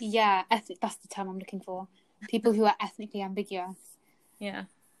ambiguous. Yeah, that's the term I'm looking for. People who are ethnically ambiguous. Yeah.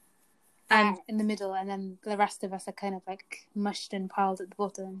 And in the middle, and then the rest of us are kind of like mushed and piled at the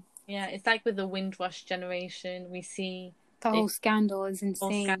bottom. Yeah, it's like with the Windrush generation, we see the whole scandal is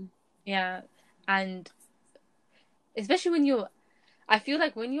insane. Yeah, and especially I feel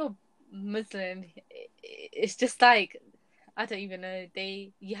like when you're Muslim, it's just like, I don't even know,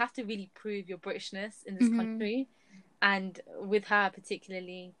 you have to really prove your Britishness in this country. And with her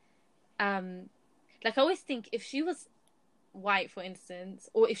particularly, like I always think if she was white, for instance,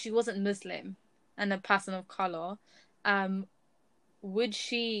 or if she wasn't Muslim and a person of color,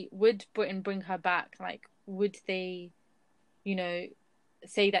 would Britain bring her back? Like, would they,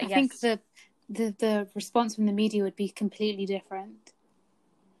 say that? I think the response from the media would be completely different.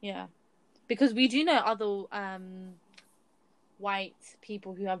 Yeah, because we do know other white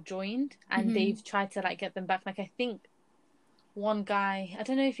people who have joined, and they've tried to like get them back. Like, I think one guy, I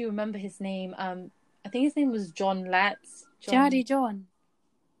don't know if you remember his name. I think his name was John Letts. Jihadi John.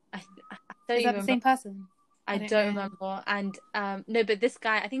 Is that the same person? I don't remember. And no, but this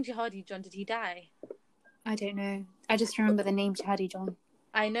guy, I think Jihadi John, did he die? I don't know. I just remember the name Jihadi John.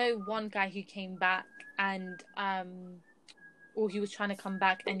 I know one guy who came back, and or he was trying to come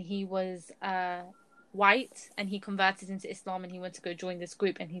back, and he was white, and he converted into Islam, and he went to go join this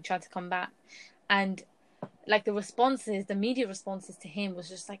group, and he tried to come back, and like the media responses to him was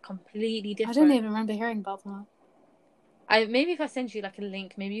just like completely different. I don't even remember hearing about that. Maybe if I send you like a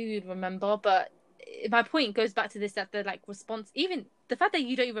link, maybe you'd remember. But my point goes back to this, that the like response, even the fact that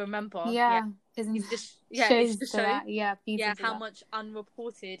you don't even remember, shows how much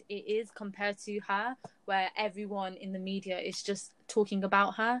unreported it is compared to her, where everyone in the media is just talking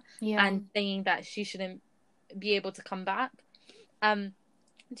about her and saying that she shouldn't be able to come back. Do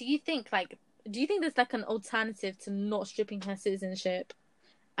you think there's like an alternative to not stripping her citizenship?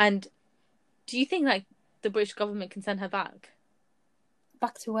 And do you think like the British government can send her back?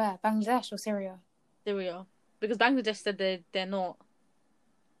 Back to where? Bangladesh or Syria? Syria. Because Bangladesh said they're not.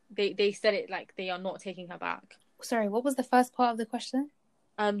 They said it like they are not taking her back. Sorry, what was the first part of the question?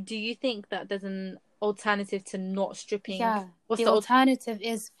 Do you think that there's an alternative to not stripping? Yeah, the alternative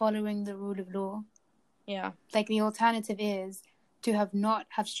is following the rule of law. Yeah. Like, the alternative is to not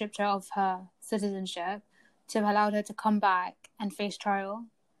have stripped her of her citizenship, to have allowed her to come back and face trial.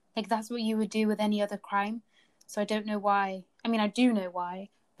 Like, that's what you would do with any other crime. So I don't know why. I mean, I do know why,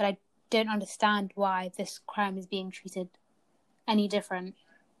 but I don't understand why this crime is being treated any different.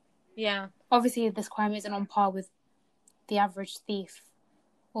 Yeah. Obviously, this crime isn't on par with the average thief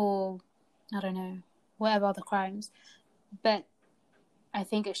or, I don't know, whatever other crimes. But I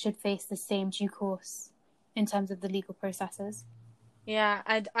think it should face the same due course in terms of the legal processes. Yeah,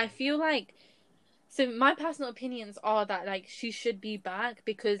 and I feel like, so my personal opinions are that like she should be back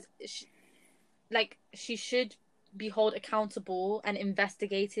because she should be held accountable and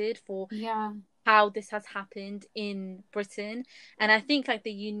investigated for how this has happened in Britain. And I think like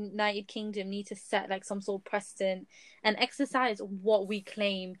the United Kingdom need to set like some sort of precedent and exercise what we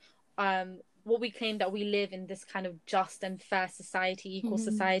claim that we live in this kind of just and fair society, equal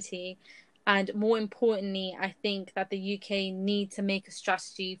society. And more importantly, I think that the UK need to make a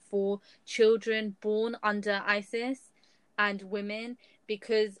strategy for children born under ISIS and women,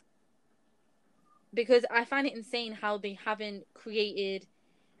 because I find it insane how they haven't created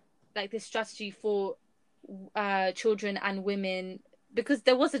like this strategy for children and women, because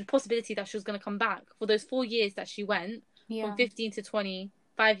there was a possibility that she was going to come back for those 4 years that she went, from 15 to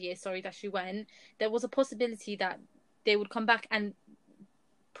 25 years, that she went. There was a possibility that they would come back, and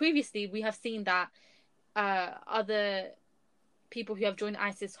previously we have seen that other people who have joined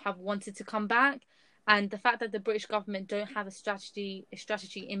ISIS have wanted to come back, and the fact that the British government don't have a strategy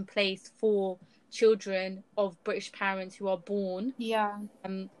in place for children of British parents who are born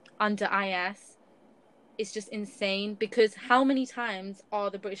under IS is just insane. Because how many times are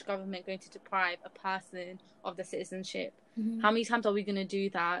the British government going to deprive a person of their citizenship? How many times are we going to do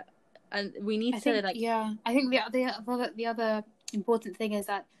that? And we need I think the other important thing is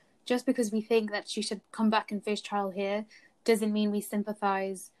that just because we think that she should come back and face trial here doesn't mean we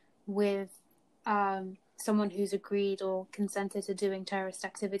sympathize with someone who's agreed or consented to doing terrorist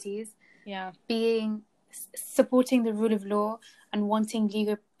activities. Supporting the rule of law and wanting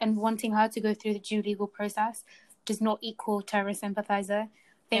her to go through the due legal process does not equal terrorist sympathizer. I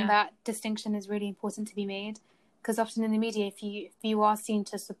think that distinction is really important to be made, because often in the media, if you are seen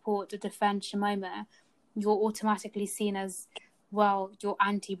to support or defend Shamima, you're automatically seen as, well, you're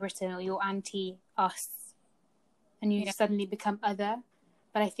anti-Britain or you're anti-us, and you suddenly become other.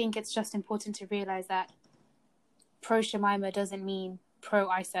 But I think it's just important to realise that pro-Shamima doesn't mean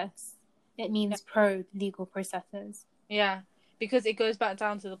pro-ISIS. It means pro-legal processes. Yeah, because it goes back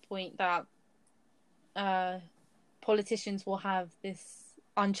down to the point that politicians will have this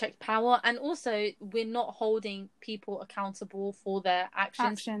unchecked power, and also we're not holding people accountable for their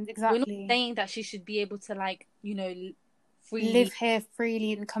actions. Exactly. We're not saying that she should be able to, like, freely live here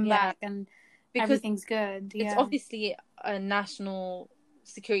freely and come back and because everything's good. It's obviously a national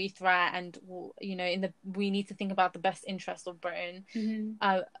security threat, and we need to think about the best interest of Britain.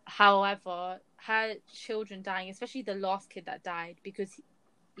 However, her children dying, especially the last kid that died, because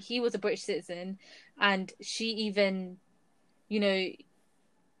he was a British citizen, and she even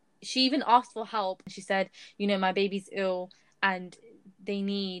asked for help. She said, my baby's ill and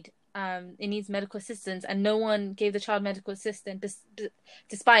it needs medical assistance, and no one gave the child medical assistance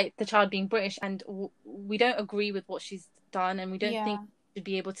despite the child being British. And we don't agree with what she's done, and we don't think she should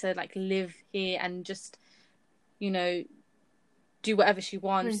be able to like live here and just do whatever she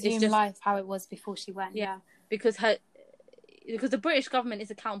wants. Resume life how it was before she went. Because the British government is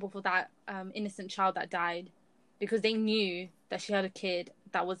accountable for that innocent child that died, because they knew that she had a kid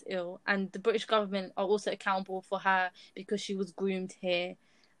that was ill, and the British government are also accountable for her because she was groomed here.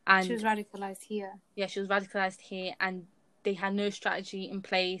 And she was radicalized here. Yeah, she was radicalized here, and they had no strategy in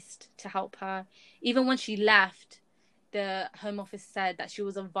place to help her. Even when she left, the Home Office said that she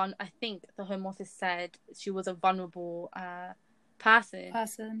was I think the Home Office said she was a vulnerable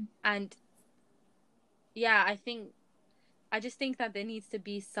person. And I just think that there needs to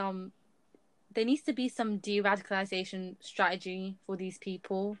be some de-radicalization strategy for these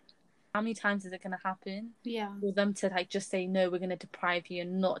people. How many times is it going to happen? For them to like just say, no, we're going to deprive you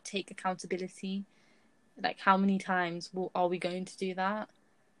and not take accountability. Like, how many times are we going to do that?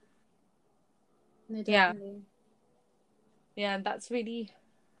 No, definitely. Yeah, that's really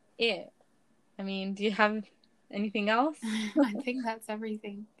it. I mean, do you have anything else? I think that's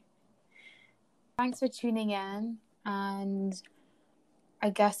everything. Thanks for tuning in, and I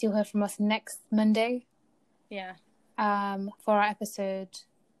guess you'll hear from us next Monday. Yeah. For our episode,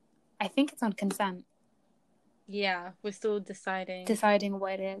 I think it's on consent. Yeah, we're still deciding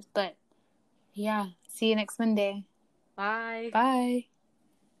what it is, but yeah, see you next Monday. Bye. Bye.